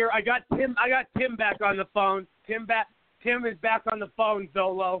 Yeah. Here, I got Tim back on the phone. Tim is back on the phone,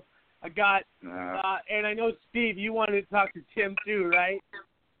 Zolo. I got, and I know, Steve, you wanted to talk to Tim too, right?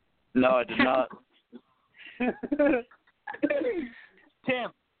 No, I did not.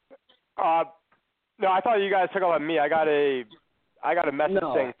 Tim. No, I thought you guys took all on me. I got a message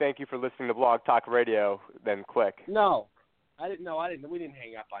saying thank you for listening to Blog Talk Radio. Then click. No, I didn't. No, I didn't. We didn't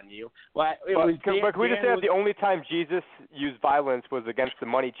hang up on you. Well, but can we just say that the only time Jesus used violence was against the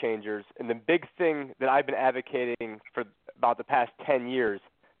money changers, and the big thing that I've been advocating for about the past 10 years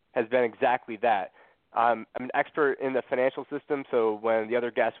has been exactly that. I'm an expert in the financial system, so when the other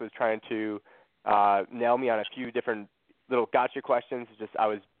guest was trying to nail me on a few different little gotcha questions, I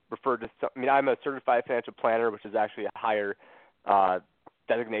was referred to. I'm a certified financial planner, which is actually a higher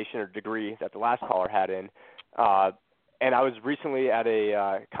designation or degree that the last caller had in. And I was recently at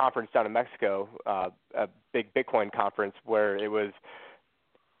a conference down in Mexico, a big Bitcoin conference, where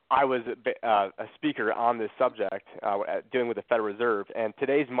I was a speaker on this subject, dealing with the Federal Reserve. And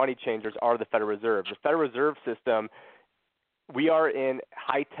today's money changers are the Federal Reserve. The Federal Reserve System, we are in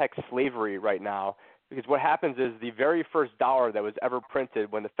high-tech slavery right now. Because what happens is the very first dollar that was ever printed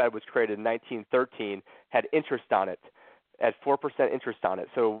when the Fed was created in 1913 had interest on it, at 4% interest on it.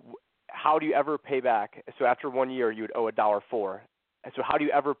 So how do you ever pay back? So after 1 year, you would owe $1.04. And so how do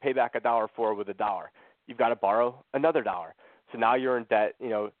you ever pay back $1.04 with $1? you've got to borrow another dollar. So now you're in debt,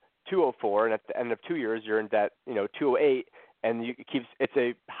 $204, and at the end of 2 years you're in debt, $208, and it's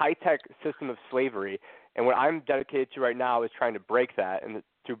a high-tech system of slavery. And what I'm dedicated to right now is trying to break that. And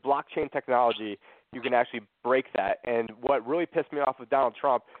through blockchain technology, you can actually break that. And what really pissed me off with Donald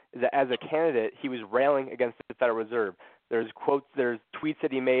Trump is that as a candidate, he was railing against the Federal Reserve. There's tweets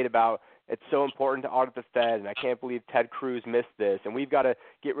that he made about it's so important to audit the Fed, and I can't believe Ted Cruz missed this, and we've got to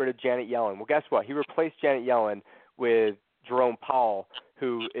get rid of Janet Yellen. Well, guess what? He replaced Janet Yellen with Jerome Powell,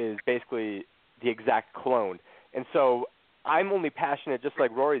 who is basically the exact clone. And so I'm only passionate, just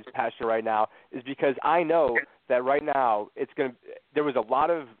like Rory's passionate right now, is because I know that right now there was a lot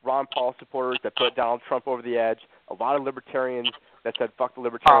of Ron Paul supporters that put Donald Trump over the edge, a lot of libertarians that said fuck the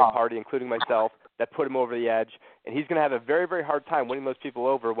Libertarian Party, including myself, that put him over the edge. And he's going to have a very, very hard time winning those people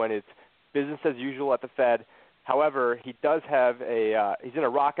over when it's business as usual at the Fed. However, he does have he's in a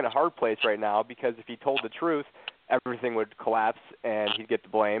rock and a hard place right now, because if he told the truth, everything would collapse and he'd get the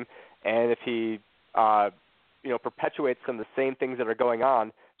blame. And if he perpetuates some of the same things that are going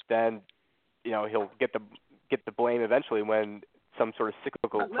on, then he'll get the blame eventually when some sort of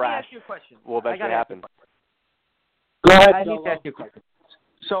cyclical crash will eventually happen. Go ahead. I need to ask you a question.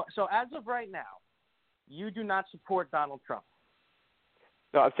 So as of right now, you do not support Donald Trump?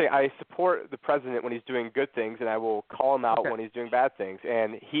 No, I'm saying I support the president when he's doing good things, and I will call him out when he's doing bad things.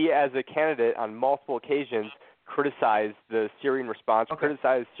 And he, as a candidate, on multiple occasions, criticized the Syrian response,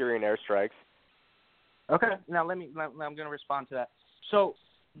 criticized Syrian airstrikes. Okay. Now I'm going to respond to that. So,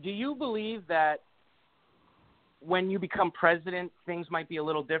 do you believe that when you become president, things might be a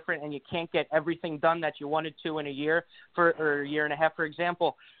little different, and you can't get everything done that you wanted to in a year or a year and a half, for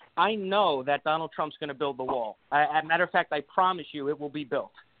example? I know that Donald Trump's going to build the wall. As a matter of fact, I promise you it will be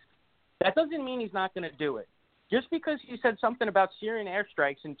built. That doesn't mean he's not going to do it. Just because he said something about Syrian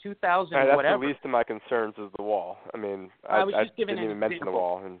airstrikes in 2000 that's whatever. The least of my concerns is the wall. I mean, I didn't even mention the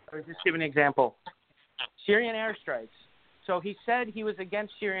wall. I was just giving an example. Syrian airstrikes. So he said he was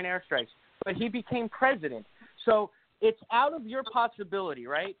against Syrian airstrikes, but he became president. So it's out of your possibility,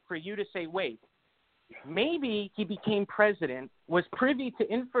 right, for you to say, wait, maybe he became president, was privy to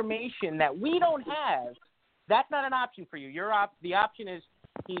information that we don't have. That's not an option for you. The option is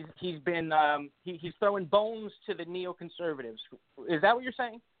he's throwing bones to the neoconservatives. Is that what you're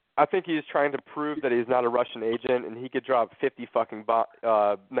saying? I think he's trying to prove that he's not a Russian agent, and he could drop 50 fucking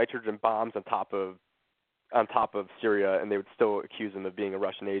nitrogen bombs on top of Syria, and they would still accuse him of being a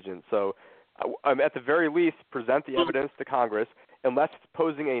Russian agent. So, at the very least, present the evidence to Congress. Unless it's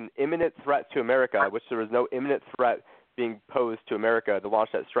posing an imminent threat to America, which there was no imminent threat being posed to America to launch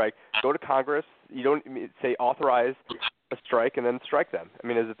that strike, go to Congress. You don't say authorize a strike and then strike them. I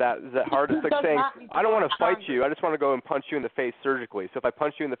mean, is that hard? It's like saying, I don't want to fight you. I just want to go and punch you in the face surgically. So if I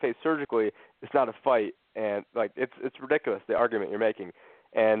punch you in the face surgically, it's not a fight. And it's ridiculous, the argument you're making.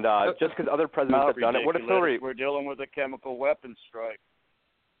 And just because other presidents have done it, what if Hillary? We're dealing with a chemical weapons strike.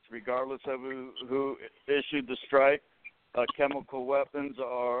 Regardless of who issued the strike, chemical weapons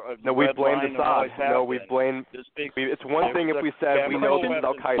are no, we blamed Assad. No, we blame. It's one thing if we said we know this is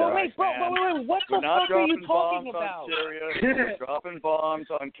Al Qaeda. But wait, what the fuck are you talking about? We're dropping bombs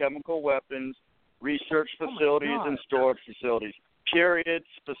on chemical weapons, research facilities, and storage facilities. Period.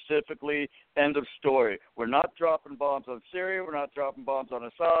 Specifically. End of story. We're not dropping bombs on Syria. We're not dropping bombs on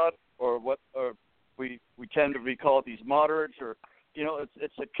Assad, or we tend to recall these moderates, or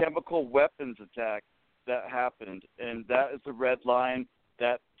it's a chemical weapons attack that happened, and that is the red line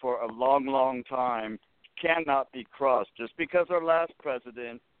that for a long, long time cannot be crossed. Just because our last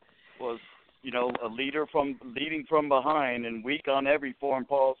president was, a leading from behind and weak on every foreign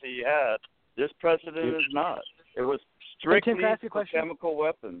policy he had, this president is not. It was strictly for chemical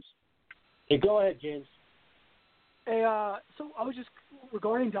weapons. Hey, go ahead, James. Hey, so I was just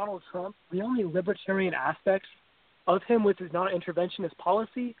regarding Donald Trump. The only libertarian aspects of him with his non-interventionist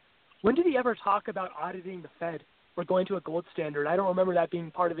policy. When did he ever talk about auditing the Fed or going to a gold standard? I don't remember that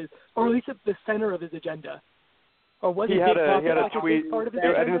being part of his, or at least at the center of his agenda. Or was he had a tweet.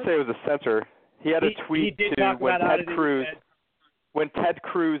 I didn't say it was the center. He had a tweet to when Ted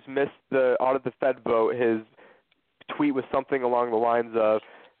Cruz missed the audit the Fed vote. His tweet was something along the lines of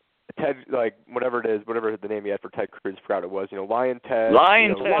Ted, whatever the name he had for Ted Cruz, forgot it was. Lion Ted.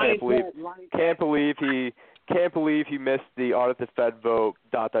 Can't believe he missed the audit the Fed vote. ...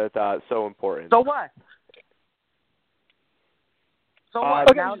 So important. So what? So I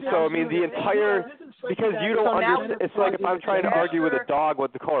mean, the entire because you don't understand. It's like if I'm trying to argue with a dog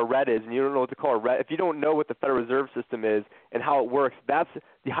what the color red is, and you don't know what the color red. If you don't know what the Federal Reserve System is and how it works, that's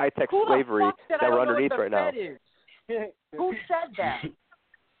the high-tech slavery that we're underneath right now. Who said that?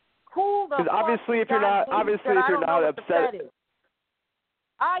 Who the Because obviously, if you're not upset.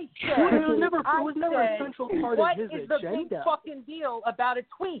 I said, it was never a central part what of his is agenda. the big fucking deal about a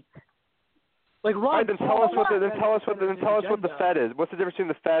tweet? Like Ron, then tell us what the Fed is. What's the difference between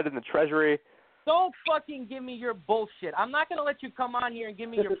the Fed and the Treasury? Don't fucking give me your bullshit. I'm not going to let you come on here and give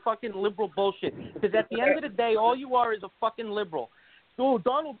me your fucking liberal bullshit. Because at the end of the day, all you are is a fucking liberal. So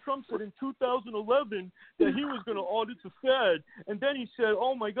Donald Trump said in 2011 that he was going to audit the Fed. And then he said,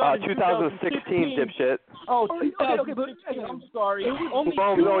 oh, my God, in 2016, dipshit. Oh, 2016, I'm sorry. When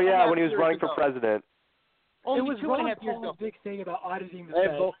he was running for president. It was Ron Paul's big thing about auditing the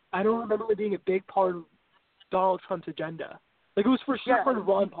Fed. I don't remember it being a big part of Donald Trump's agenda. Like, it was for sure part of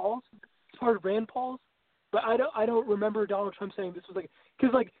Ron Paul's. It's part of Rand Paul's. But I don't remember Donald Trump saying this was like,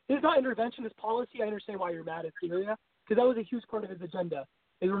 because like his not interventionist policy. I understand why you're mad at Syria, because that was a huge part of his agenda.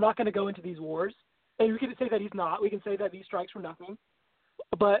 Is we're not going to go into these wars, and we can say that he's not. We can say that these strikes were nothing.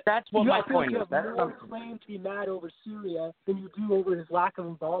 But that's what my point is. You have more claim to be mad over Syria than you do over his lack of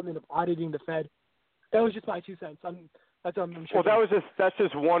involvement of auditing the Fed. That was just my 2 cents. I'm sure. Well, that's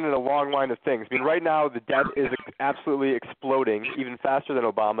just one in a long line of things. I mean, right now the debt is absolutely exploding, even faster than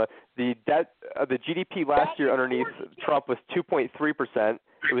Obama. The debt, the GDP last year underneath Trump was 2.3%.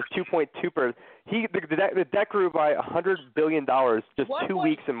 It was 2.2%. The debt grew by $100 billion just 2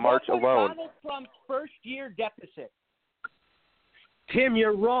 weeks in March alone. Donald Trump's first-year deficit? Tim,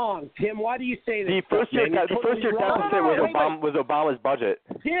 you're wrong. Tim, why do you say this? The first-year deficit was Obama's budget.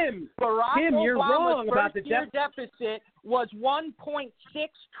 Tim, Barack you're Obama's wrong about the first-year deficit was $1.6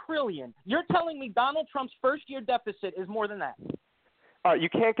 trillion. You're telling me Donald Trump's first-year deficit is more than that? You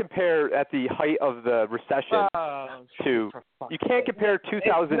can't compare at the height of the recession to. You can't compare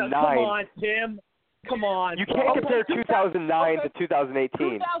 2009. Come on, Tim. Come on. You can't compare 2009 to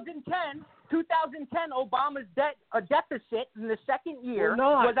 2018. 2010, Obama's deficit in the second year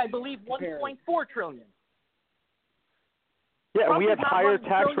was, I believe, $1.4 trillion. Yeah, Trump we have higher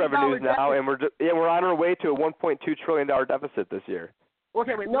tax revenues now, deficit. and we're on our way to a $1.2 trillion deficit this year.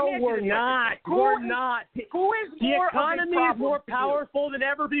 Okay, wait. No, we're not. We're not. Who is the more economy of a is more problem powerful than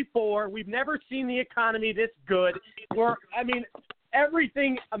ever before. We've never seen the economy this good.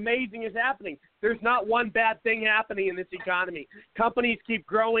 Everything amazing is happening. There's not one bad thing happening in this economy. Companies keep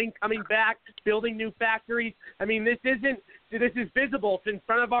growing, coming back, building new factories. I mean, this is visible. It's in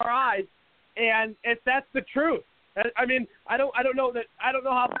front of our eyes, and that's the truth. I mean, I don't know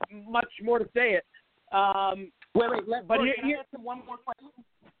how much more to say it. Wait. Can I ask him one more question?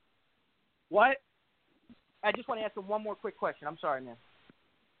 What? I just want to ask him one more quick question. I'm sorry, man.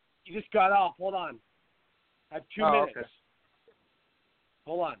 You just got off. Hold on. I have 2 minutes. Okay.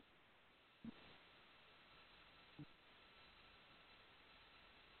 Hold on.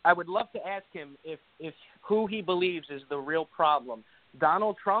 I would love to ask him if who he believes is the real problem,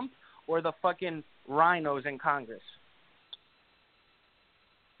 Donald Trump or the fucking rhinos in Congress.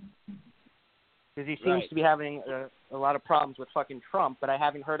 Because he seems to be having a lot of problems with fucking Trump, but I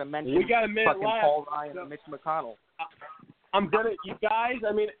haven't heard him mention fucking Paul Ryan and Mitch McConnell. You guys,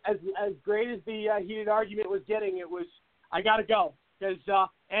 I mean, as great as the heated argument was getting, I got to go.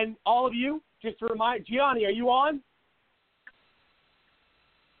 And all of you, just to remind, Gianni, are you on?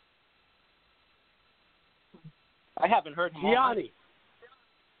 I haven't heard him. Gianni.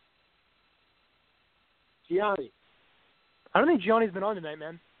 I don't think Gianni's been on tonight,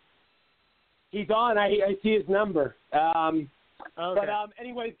 man. He's on. I see his number. Okay. But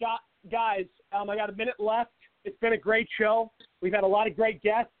anyways, guys, I got a minute left. It's been a great show. We've had a lot of great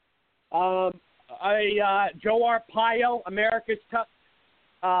guests. Joe Arpaio, America's Tough.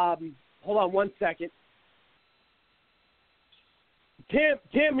 Hold on 1 second.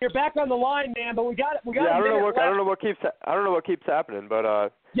 Tim, you're back on the line, man. But we got. I don't know what keeps happening,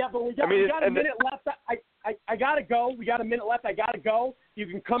 but. Yeah, but we got a minute left. I gotta go. We got a minute left. I gotta go. You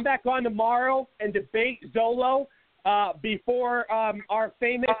can come back on tomorrow and debate Zolo before our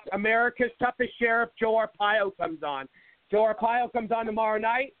famous America's Toughest Sheriff, Joe Arpaio, comes on. Joe Arpaio comes on tomorrow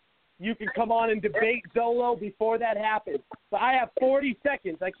night. You can come on and debate Zolo before that happens. But I have 40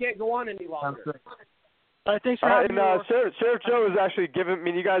 seconds. I can't go on any longer. Thanks for having me. Sheriff Joe is actually giving. I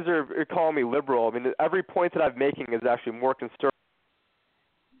mean, you guys are calling me liberal. I mean, every point that I'm making is actually more conservative.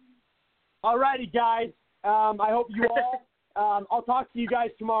 All righty, guys. I hope you all. I'll talk to you guys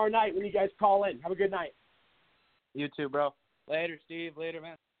tomorrow night when you guys call in. Have a good night. You too, bro. Later, Steve. Later,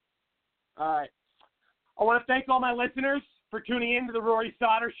 man. All right. I want to thank all my listeners for tuning in to the Rory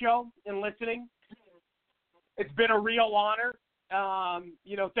Sauter Show and listening. It's been a real honor.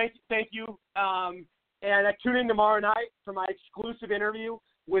 Thank you. And tune in tomorrow night for my exclusive interview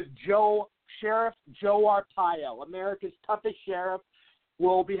with Sheriff Joe Arpaio, America's toughest sheriff.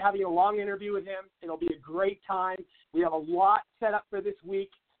 We'll be having a long interview with him. It'll be a great time. We have a lot set up for this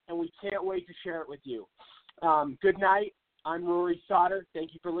week, and we can't wait to share it with you. Good night. I'm Rory Sauter.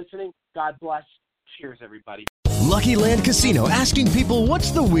 Thank you for listening. God bless. Cheers, everybody. Lucky Land Casino, asking people,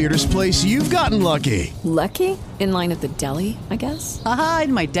 what's the weirdest place you've gotten lucky? Lucky? In line at the deli, I guess? Aha,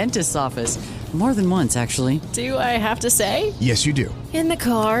 in my dentist's office. More than once, actually. Do I have to say? Yes, you do. In the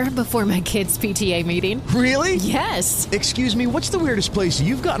car before my kids' PTA meeting. Really? Yes. Excuse me, what's the weirdest place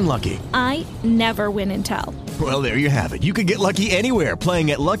you've gotten lucky? I never win and tell. Well, there you have it. You can get lucky anywhere,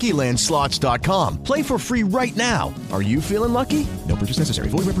 playing at LuckyLandSlots.com. Play for free right now. Are you feeling lucky? No purchase necessary.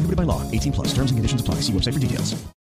 Void where prohibited by law. 18+. Terms and conditions apply. See website for details.